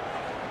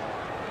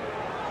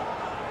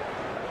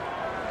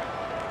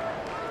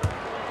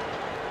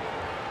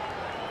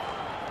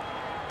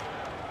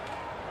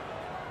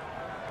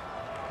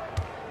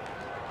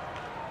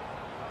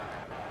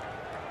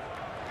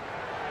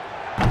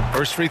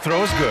 First free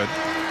throw is good.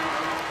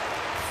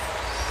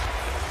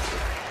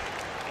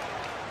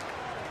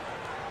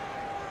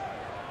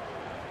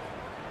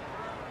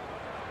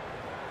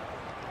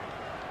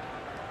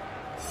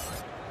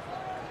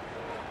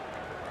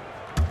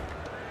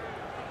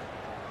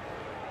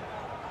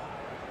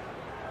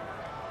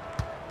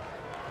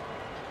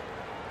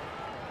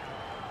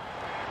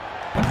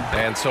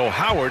 And so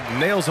Howard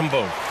nails them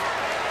both.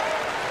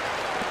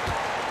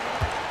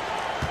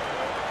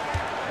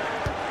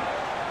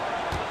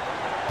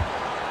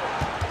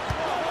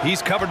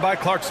 He's covered by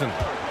Clarkson.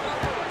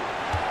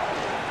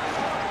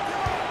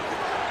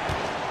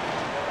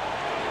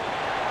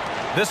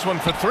 This one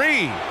for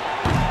 3.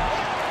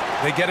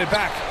 They get it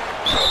back.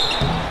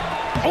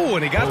 Oh,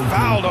 and he got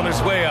fouled on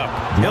his way up.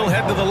 He'll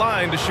head to the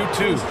line to shoot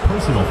 2.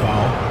 Personal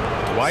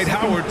foul. Dwight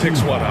Howard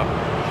picks one up.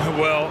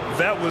 Well,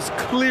 that was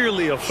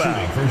clearly a foul.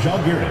 Shooting for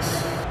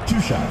ZALGIRIS.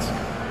 2 shots.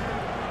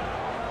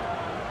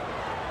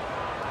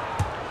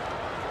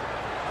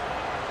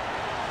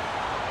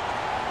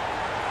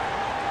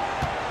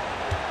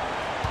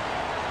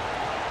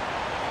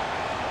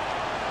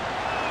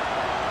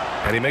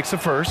 And he makes the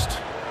first.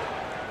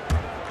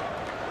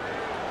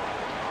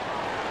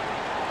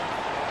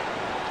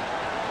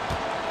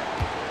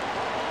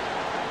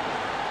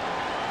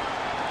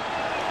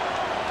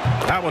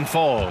 That one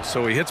falls,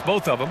 so he hits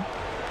both of them.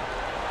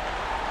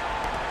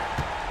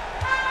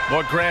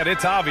 But Grant,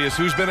 it's obvious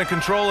who's been in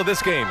control of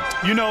this game.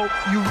 You know,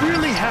 you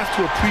really have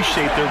to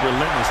appreciate their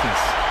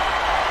relentlessness.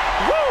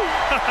 Woo!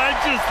 I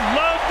just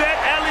love that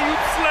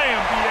alley-oop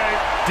slam, PA.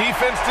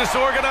 Defense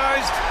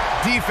disorganized,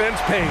 defense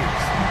pays.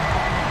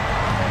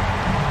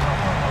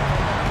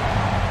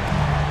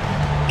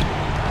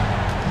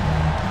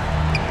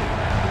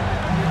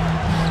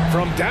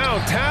 From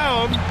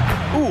downtown,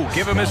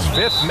 give him his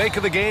 5th make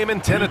of the game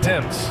in 10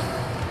 attempts.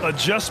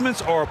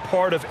 Adjustments are a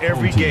part of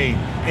every game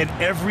and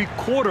every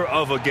quarter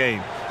of a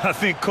game. I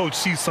think Coach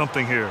sees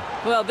something here.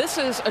 Well, this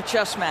is a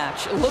chess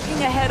match.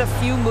 Looking ahead a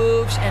few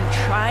moves and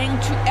trying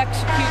to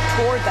execute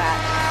toward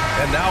that.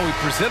 And now we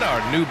present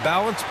our new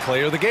balanced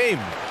player of the game,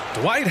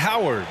 Dwight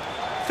Howard.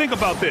 Think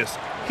about this.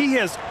 He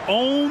has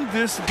owned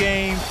this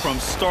game from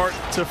start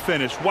to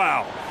finish.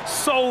 Wow,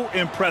 so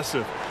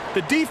impressive.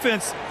 The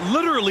defense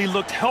literally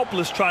looked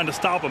helpless trying to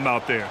stop him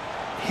out there.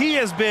 He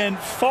has been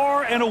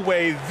far and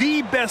away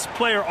the best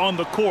player on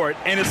the court,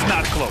 and it's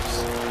not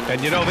close.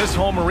 And you know, this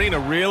home arena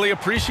really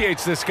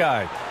appreciates this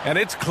guy. And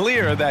it's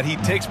clear that he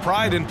takes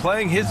pride in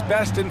playing his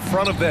best in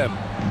front of them.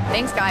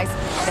 Thanks, guys.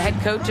 The head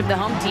coach of the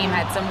home team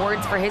had some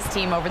words for his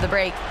team over the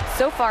break.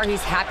 So far,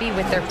 he's happy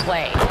with their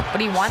play,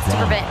 but he wants to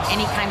prevent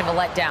any kind of a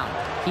letdown.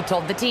 He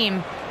told the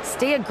team,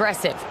 stay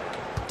aggressive.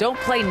 Don't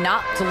play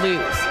not to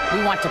lose.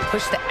 We want to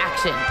push the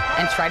action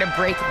and try to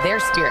break their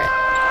spirit.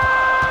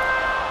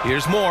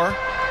 Here's more.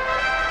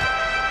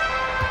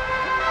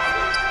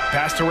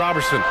 Pass to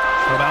Robertson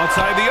from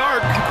outside the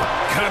arc.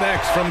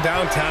 Connects from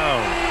downtown.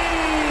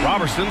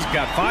 Robertson's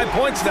got 5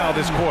 points now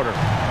this quarter.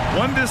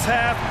 1 this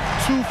half,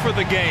 2 for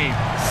the game.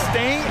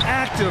 Staying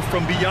active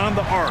from beyond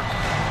the arc.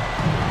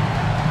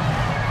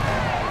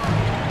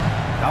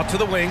 Out to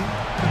the wing.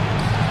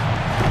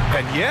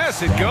 And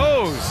yes, it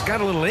goes.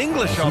 Got a little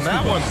English on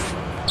that one.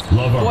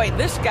 Boy,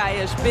 this guy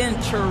has been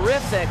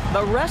terrific.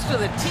 The rest of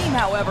the team,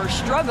 however,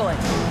 struggling.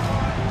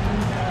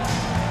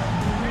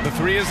 The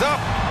 3 is up.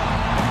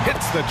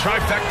 Hits the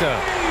trifecta.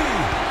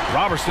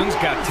 Robertson's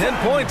got 10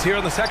 points here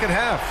in the second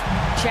half.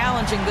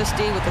 Challenging this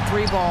D with the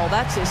 3 ball.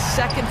 That's his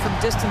 2nd from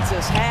distance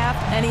this half.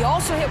 And he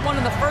also hit 1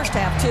 in the first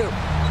half, too.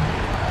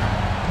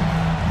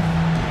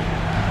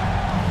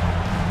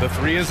 The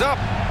 3 is up.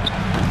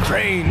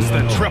 Drains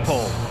the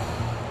triple.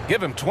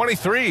 Give him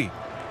 23.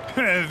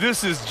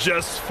 This is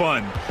just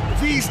fun.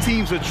 These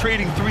teams are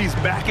trading 3s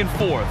back and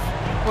forth.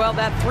 Well,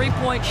 that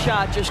 3-point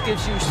shot just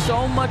gives you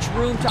so much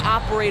room to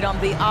operate on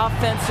the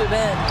offensive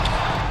end.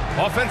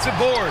 Offensive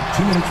board.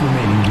 2 minutes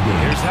remaining in the game.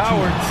 Here's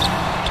Howard.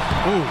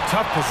 Ooh,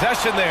 tough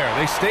possession there.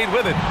 They stayed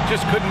with it.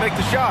 Just couldn't make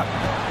the shot.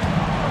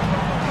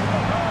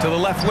 To the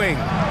left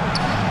wing.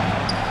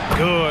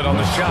 Good on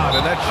the shot,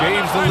 and that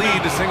shaves the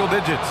lead to single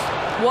digits.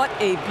 What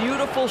a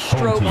beautiful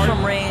stroke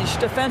from range.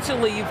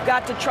 Defensively, you've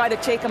got to try to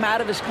take him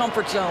out of his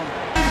comfort zone.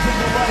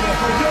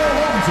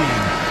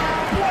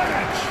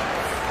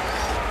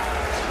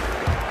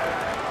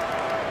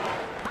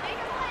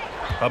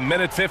 A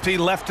minute 50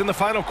 left in the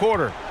final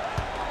quarter.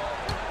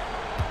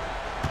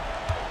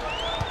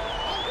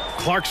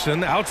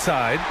 Clarkson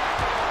outside.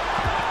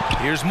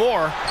 Here's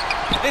more.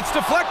 It's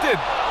deflected.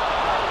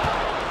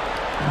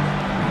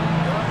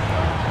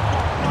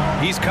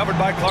 He's covered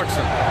by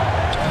Clarkson.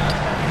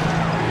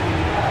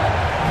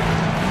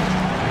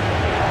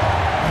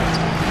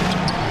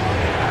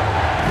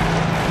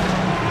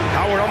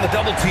 forward on the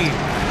double team.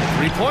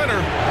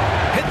 Three-pointer.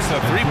 Hits a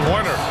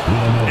three-pointer.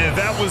 And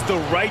that was the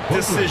right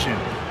decision.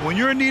 When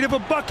you're in need of a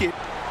bucket,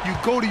 you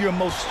go to your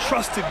most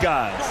trusted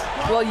guys.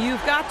 Well,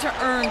 you've got to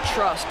earn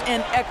trust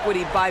and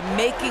equity by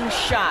making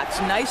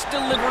shots. Nice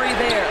delivery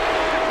there.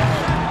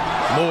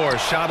 Moore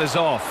shot is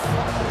off.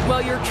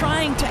 Well, you're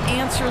trying to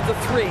answer the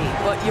three,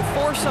 but you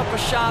force up a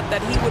shot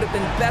that he would have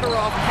been better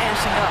off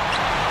passing up.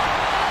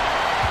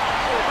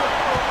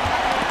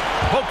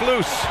 Poke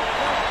loose.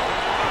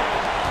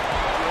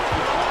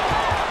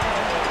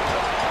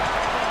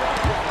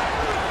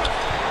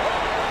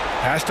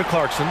 Pass to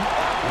Clarkson.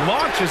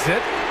 Launches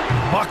it.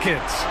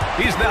 Buckets.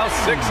 He's now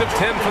 6 of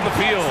 10 from the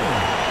field.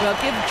 Well,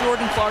 give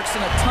Jordan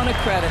Clarkson a ton of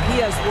credit.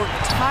 He has worked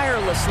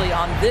tirelessly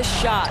on this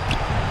shot.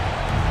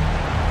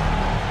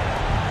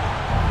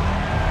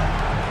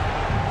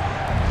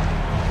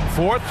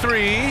 For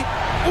three.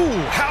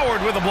 Ooh,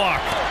 Howard with a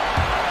block.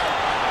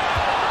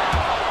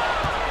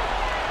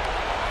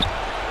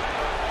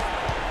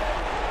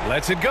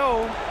 Lets it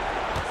go.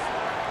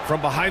 From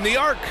behind the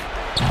arc.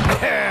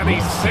 And he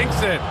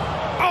sinks it.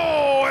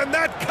 Oh, and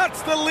that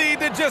cuts the lead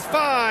to just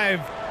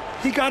 5.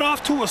 He got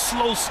off to a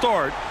slow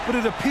start, but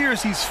it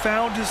appears he's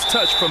found his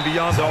touch from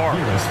beyond the arc.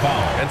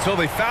 And so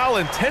they foul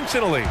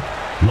intentionally.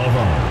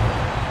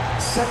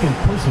 Second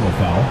personal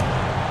foul.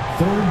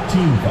 Third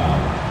team foul.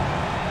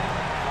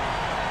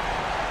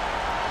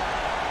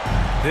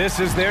 This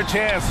is their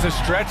chance to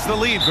stretch the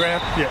lead,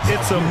 Grant. Yeah,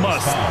 it's a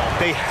must.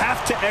 They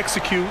have to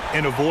execute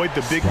and avoid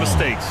the big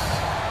mistakes.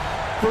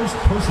 First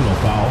personal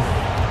foul.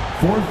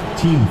 Fourth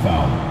team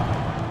foul.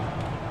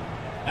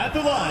 At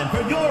the line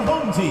for your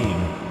home team,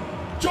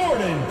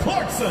 Jordan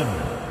Clarkson.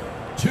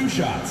 2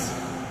 shots.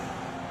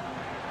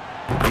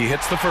 He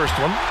hits the first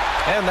one,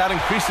 and that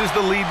increases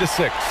the lead to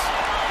 6.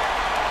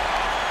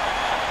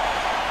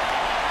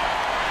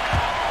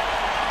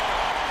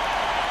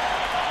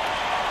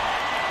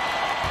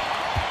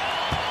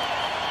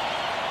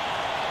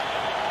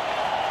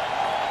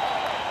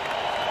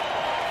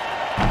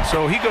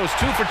 So he goes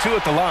 2 for 2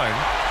 at the line,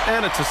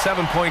 and it's a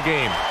 7-point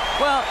game.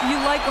 Well, you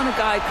like when a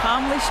guy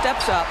calmly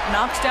steps up,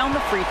 knocks down the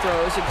free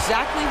throws,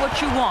 exactly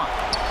what you want.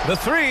 The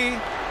three,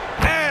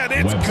 and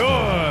it's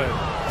good.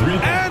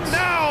 And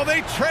now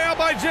they trail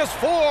by just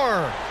 4.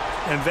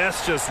 And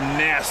that's just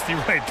nasty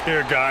right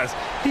there, guys.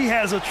 He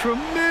has a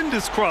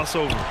tremendous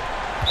crossover.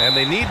 And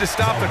they need to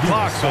stop the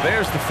clock, so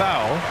there's the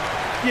foul.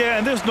 Yeah,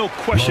 and there's no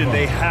question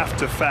they have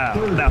to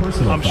foul. Now,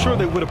 I'm sure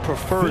they would have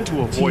preferred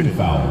to avoid it.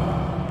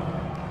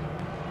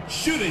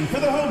 Shooting for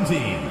the home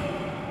team,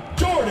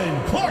 Jordan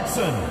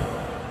Clarkson.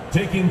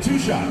 Taking 2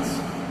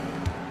 shots.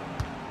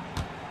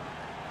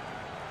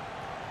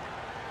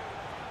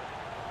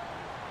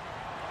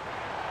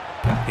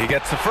 He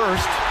gets the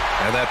first,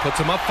 and that puts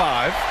him up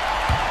 5.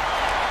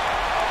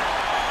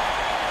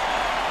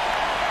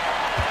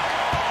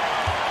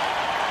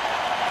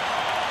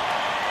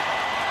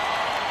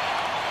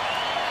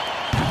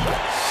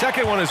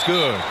 Second one is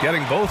good,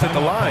 getting both at the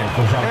line,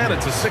 and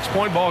it's a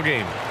 6-point ball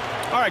game.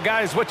 All right,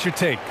 guys, what's your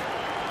take?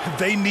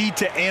 They need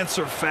to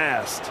answer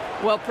fast.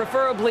 Well,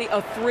 preferably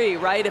a 3,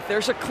 right? If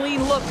there's a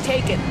clean look,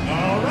 take it.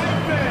 All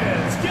right,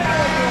 fans, get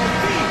on your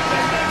feet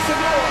and make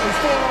some noise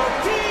for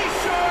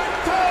T-shirt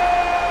time!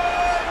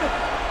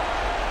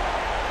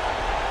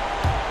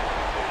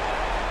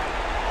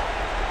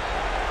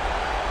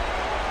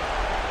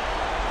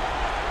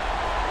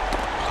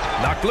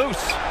 Knocked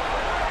loose.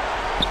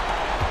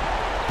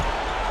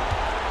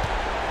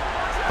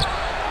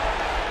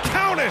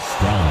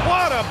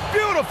 What a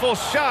beautiful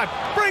shot.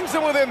 Brings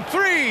him within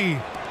 3.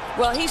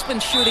 Well, he's been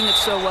shooting it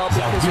so well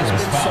because he's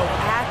been so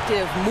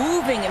active,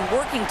 moving and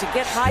working to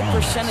get high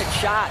percentage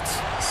shots.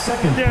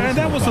 Yeah, and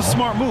that was a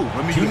smart move.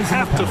 I mean, you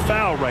have to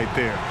foul right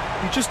there.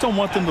 You just don't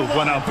want them to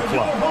run out the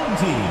clock. Home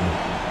team,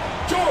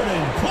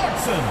 Jordan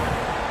Clarkson.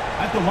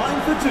 At the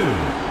line for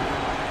 2.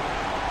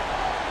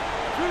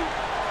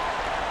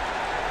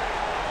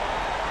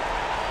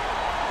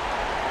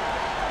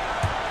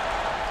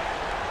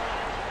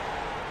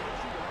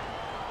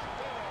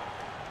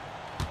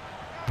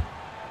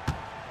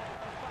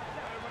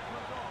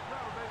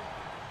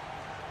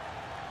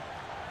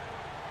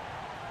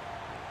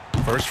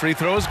 First free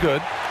throw is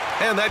good,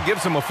 and that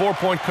gives him a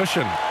 4-point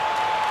cushion.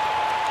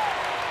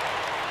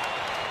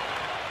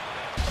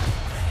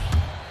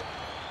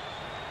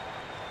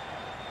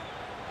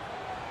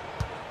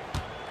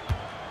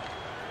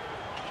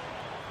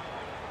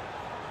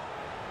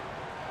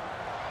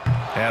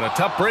 And a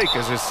tough break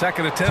as his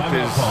second attempt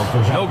is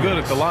no good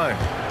at the line.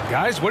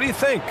 Guys, what do you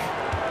think?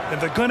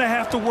 And they're going to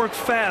have to work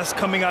fast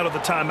coming out of the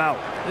timeout.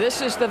 This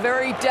is the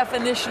very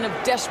definition of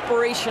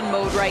desperation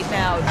mode right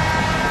now.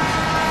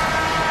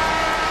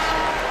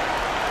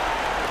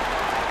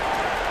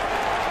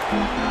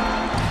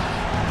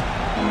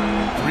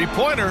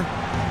 Three-pointer.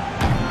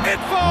 It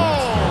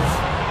falls!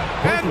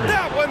 And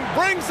that one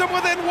brings him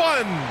within 1.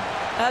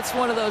 That's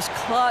one of those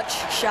clutch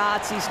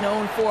shots he's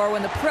known for.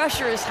 When the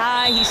pressure is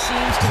high, he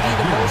seems to be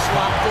the most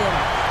locked in.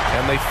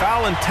 And they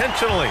foul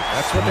intentionally.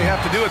 That's what they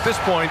have to do at this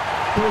point.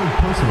 Third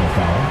personal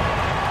foul.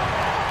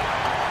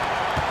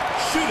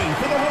 Shooting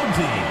for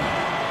team,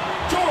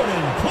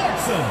 Jordan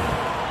Clarkson.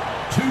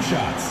 2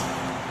 shots.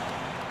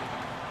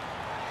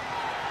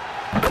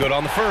 Good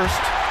on the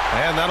first,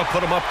 and that'll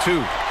put him up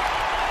 2.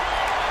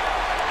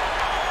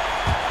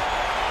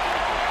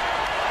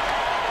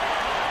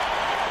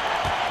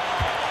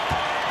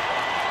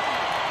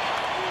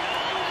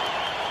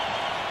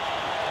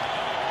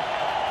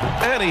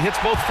 And he hits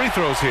both free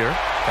throws here,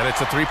 and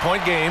it's a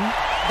 3-point game.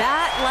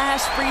 That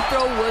last free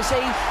throw was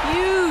a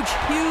huge,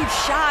 huge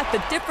shot.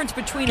 The difference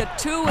between a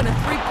 2 and a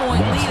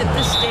 3-point lead at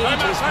this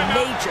stage is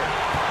major.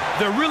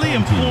 They're really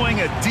employing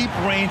a deep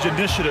range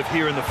initiative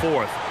here in the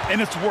 4th,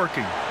 and it's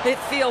working. It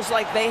feels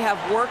like they have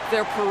worked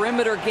their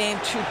perimeter game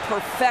to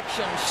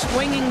perfection,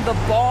 swinging the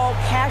ball,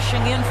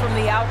 cashing in from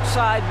the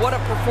outside. What a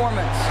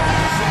performance.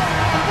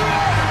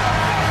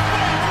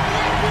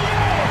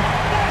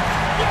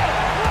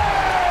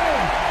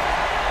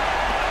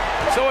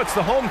 So it's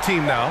the home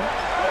team now.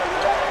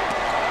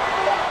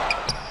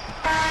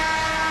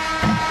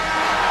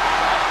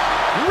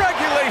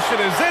 Regulation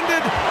is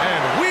ended,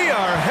 and we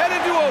are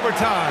headed to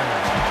overtime.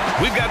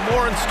 We've got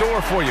more in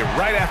store for you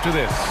right after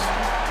this.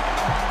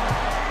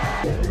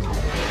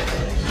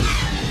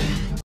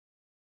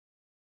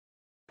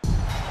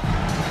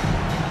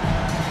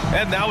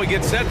 And now we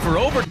get set for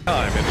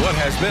overtime in what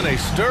has been a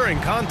stirring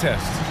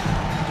contest.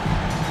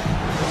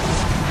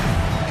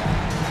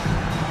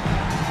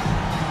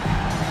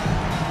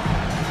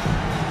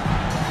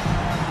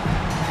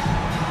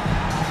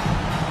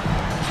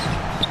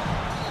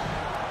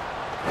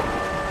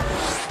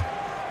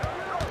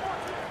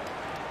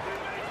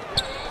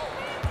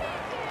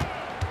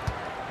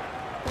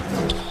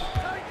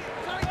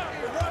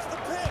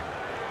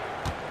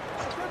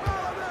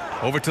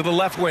 Over to the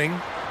left wing.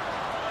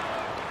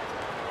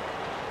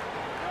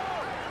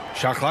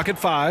 Shot clock at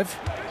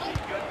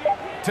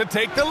 5. To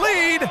take the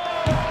lead.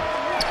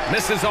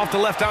 Misses off the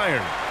left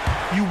iron.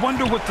 You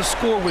wonder what the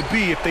score would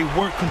be if they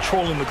weren't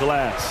controlling the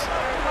glass.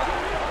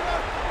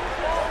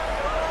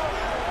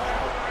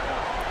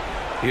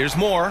 Here's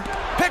more.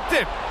 Picked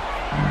it.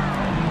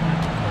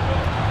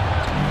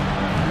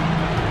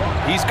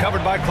 He's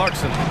covered by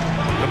Clarkson.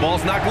 The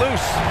ball's knocked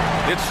loose.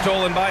 It's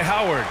stolen by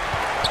Howard.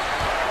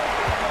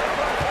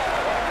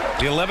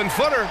 The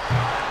 11-footer.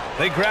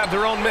 They grab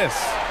their own miss.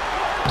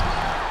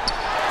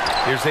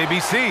 Here's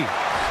ABC.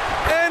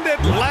 And at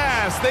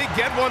last, they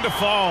get one to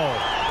fall.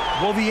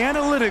 Well, the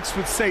analytics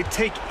would say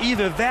take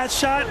either that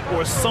shot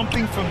or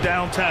something from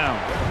downtown.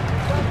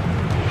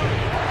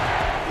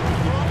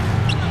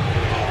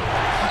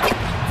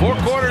 4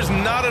 quarters,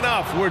 not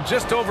enough. We're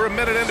just over a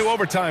minute into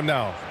overtime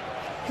now.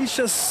 He's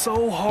just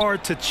so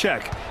hard to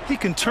check. He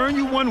can turn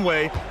you one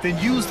way, then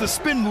use the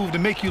spin move to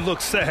make you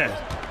look sad.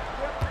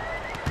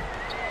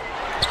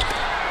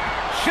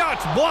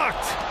 Shots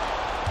blocked.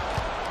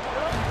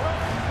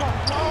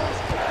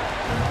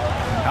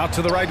 Out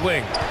to the right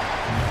wing.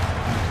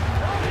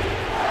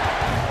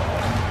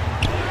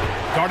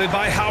 Guarded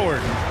by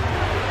Howard.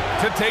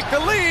 To take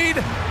the lead.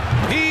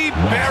 He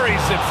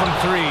buries it from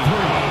 3.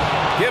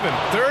 Give him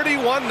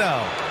 31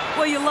 now.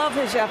 Well, you love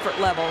his effort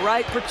level,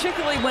 right?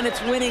 Particularly when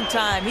it's winning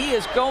time. He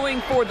is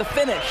going for the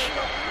finish.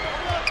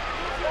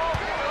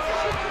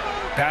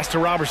 Pass to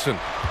Robertson.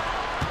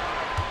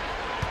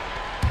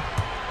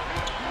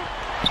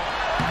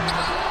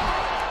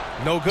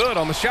 No good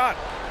on the shot.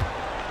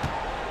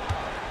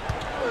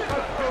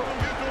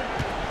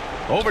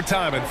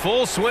 Overtime in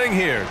full swing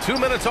here. 2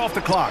 minutes off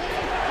the clock.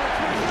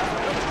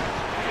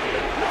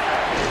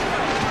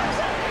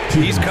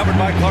 He's covered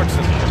by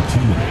Clarkson. 2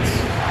 minutes.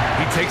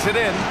 He takes it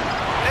in,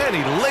 and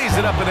he lays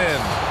it up and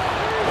in.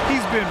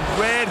 He's been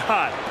red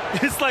hot.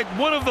 It's like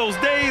one of those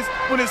days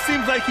when it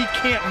seems like he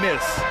can't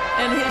miss.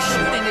 And his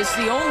shooting is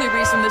the only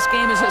reason this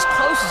game is as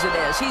close as it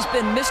is. He's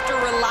been Mr.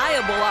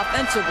 Reliable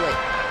offensively.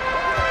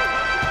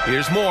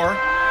 Here's more.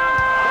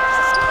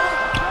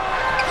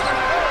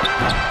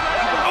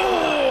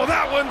 Oh,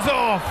 that one's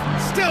off.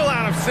 Still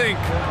out of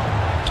sync.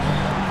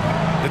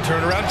 The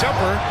turnaround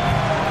jumper.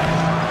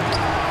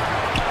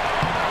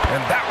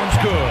 And that one's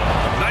good.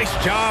 A nice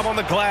job on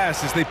the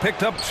glass as they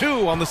picked up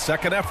 2 on the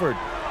second effort.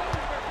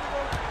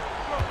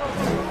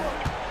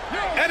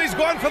 And he's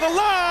going for the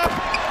lob.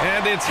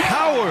 And it's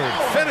Howard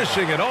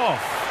finishing it off.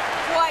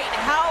 Dwight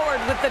Howard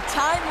with the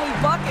timely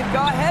bucket.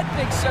 Go ahead,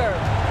 Big Serve.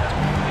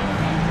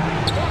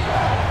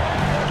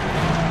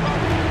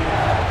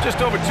 Just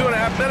over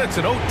 2.5 minutes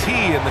in OT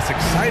in this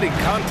exciting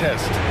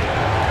contest.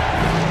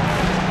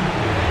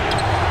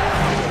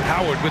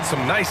 Howard with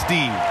some nice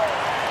D.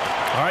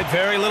 All right,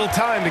 very little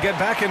time to get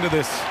back into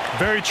this.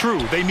 Very true.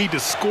 They need to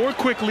score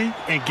quickly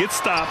and get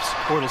stops,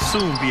 or it'll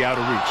soon be out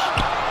of reach.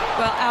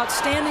 Well,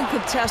 outstanding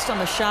contest on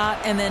the shot,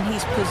 and then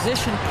he's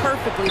positioned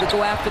perfectly to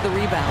go after the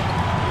rebound.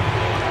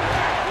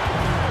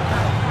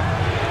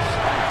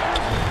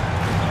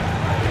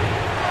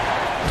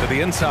 To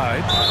the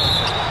inside.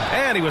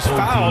 And he was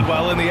fouled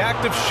while in the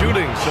act of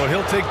shooting, so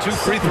he'll take 2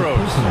 free throws.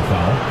 Personal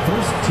foul,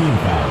 first team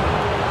foul.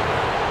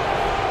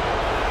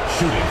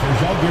 Shooting for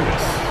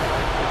ZALGIRIS.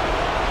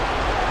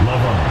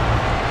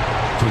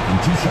 Taking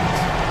 2 shots.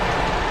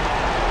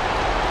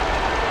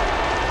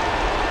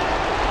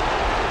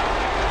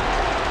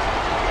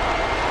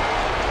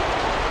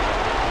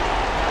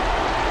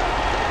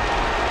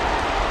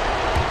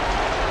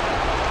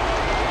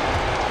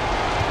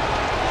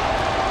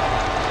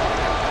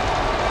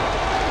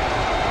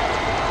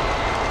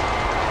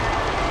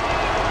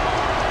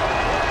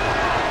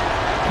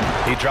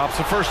 He drops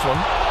the first one,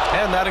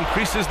 and that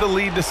increases the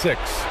lead to 6.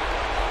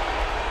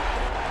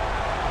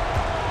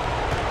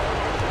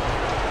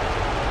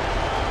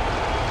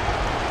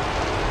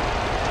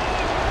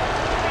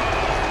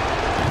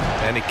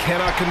 And he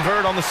cannot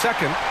convert on the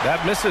second.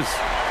 That misses.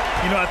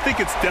 You know, I think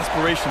it's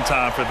desperation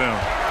time for them.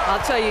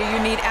 I'll tell you, you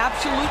need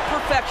absolute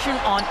perfection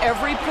on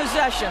every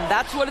possession.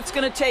 That's what it's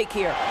going to take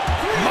here.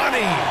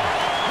 Money!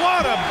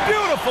 What a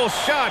beautiful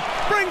shot!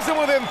 Brings him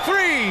within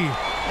 3.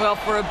 Well,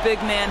 for a big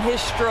man,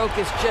 his stroke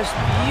is just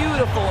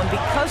beautiful, and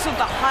because of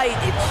the height,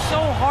 it's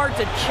so hard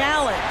to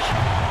challenge.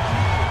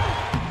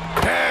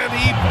 And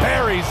he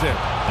buries it.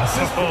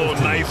 Oh,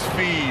 nice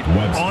feed.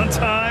 On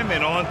time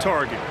and on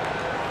target.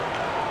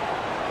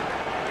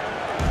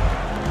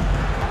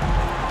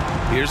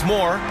 Here's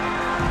more.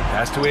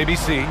 Pass to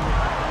ABC.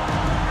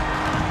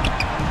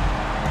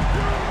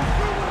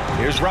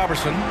 Here's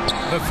Robertson.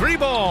 The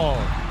 3-ball.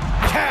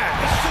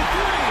 Cash.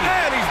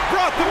 And he's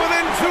brought them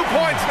within 2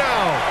 points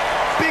now.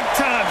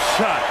 Big-time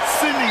shot,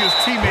 sending his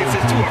teammates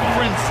into a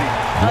frenzy.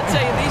 I'll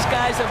tell you, these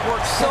guys have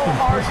worked so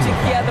hard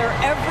together.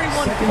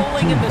 Everyone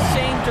pulling in the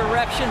same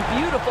direction.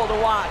 Beautiful to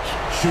watch.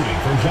 Shooting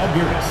for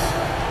ZALGIRIS.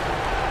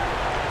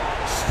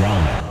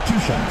 Strong.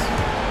 2 shots.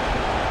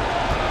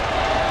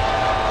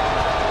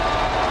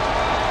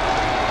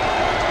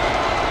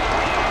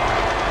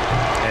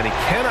 And he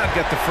cannot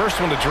get the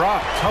first one to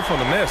drop. Tough one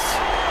to miss.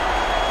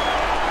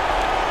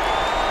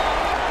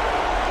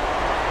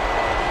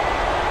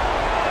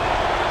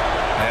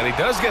 And he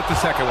does get the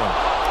second one.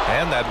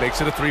 And that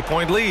makes it a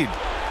 3-point lead.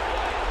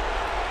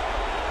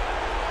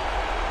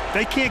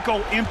 They can't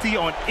go empty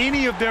on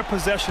any of their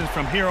possessions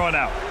from here on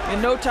out.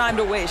 And no time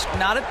to waste.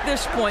 Not at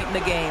this point in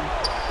the game.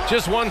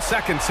 Just 1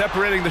 second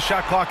separating the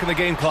shot clock and the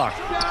game clock.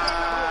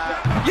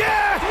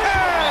 Yes!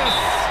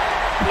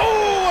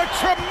 Oh, a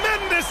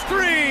tremendous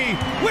 3!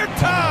 We're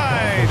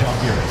tied!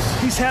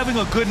 He's having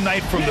a good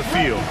night from the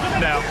field.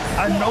 Now,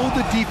 I know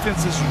the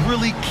defense is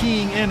really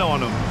keying in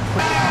on him.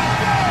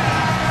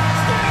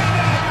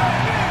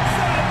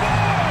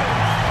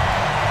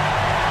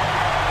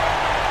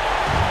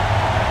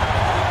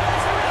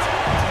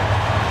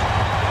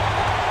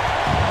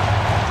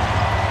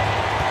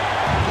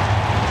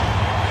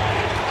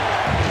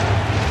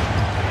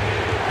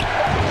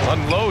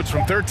 Unloads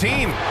from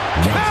 13.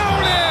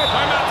 Count it!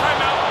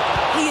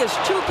 Timeout. He is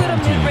too good a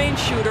mid-range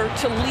shooter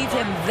to leave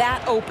him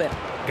that open.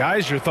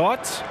 Guys, your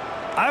thoughts?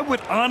 I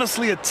would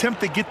honestly attempt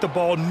to get the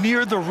ball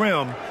near the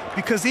rim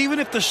because even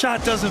if the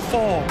shot doesn't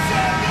fall.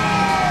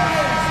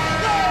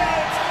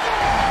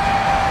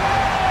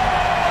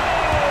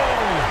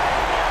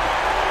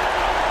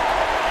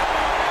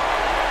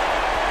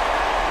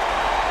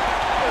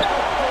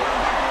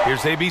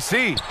 Here's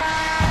ABC.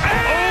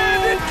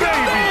 And it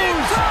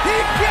goes! He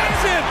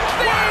gets it!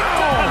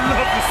 Wow! I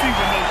love to see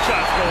when those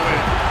shots go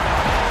in.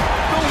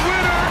 The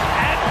winner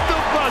at the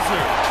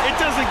buzzer. It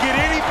doesn't get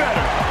any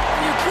better.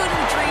 You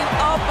couldn't dream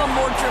up a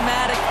more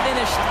dramatic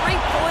finish. 3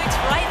 points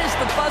right as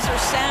the buzzer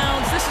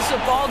sounds. This is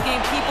a ball game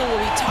people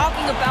will be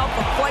talking about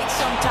for quite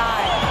some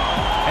time.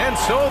 And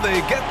so they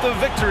get the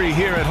victory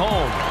here at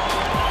home.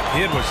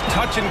 It was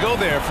touch and go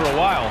there for a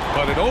while,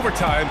 but in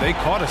overtime, they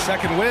caught a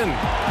second win.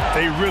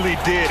 They really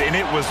did, and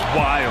it was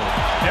wild.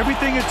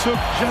 Everything it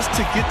took just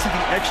to get to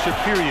the extra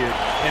period,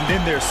 and then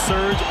their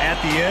surge at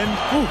the end.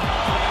 Whew.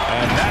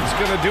 And that's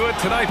going to do it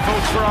tonight,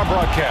 folks, for our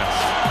broadcast.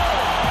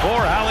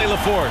 For Allie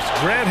LaForce,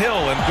 Grant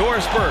Hill, and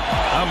Doris Burke,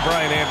 I'm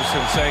Brian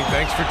Anderson saying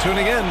thanks for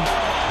tuning in.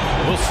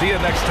 We'll see you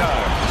next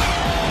time.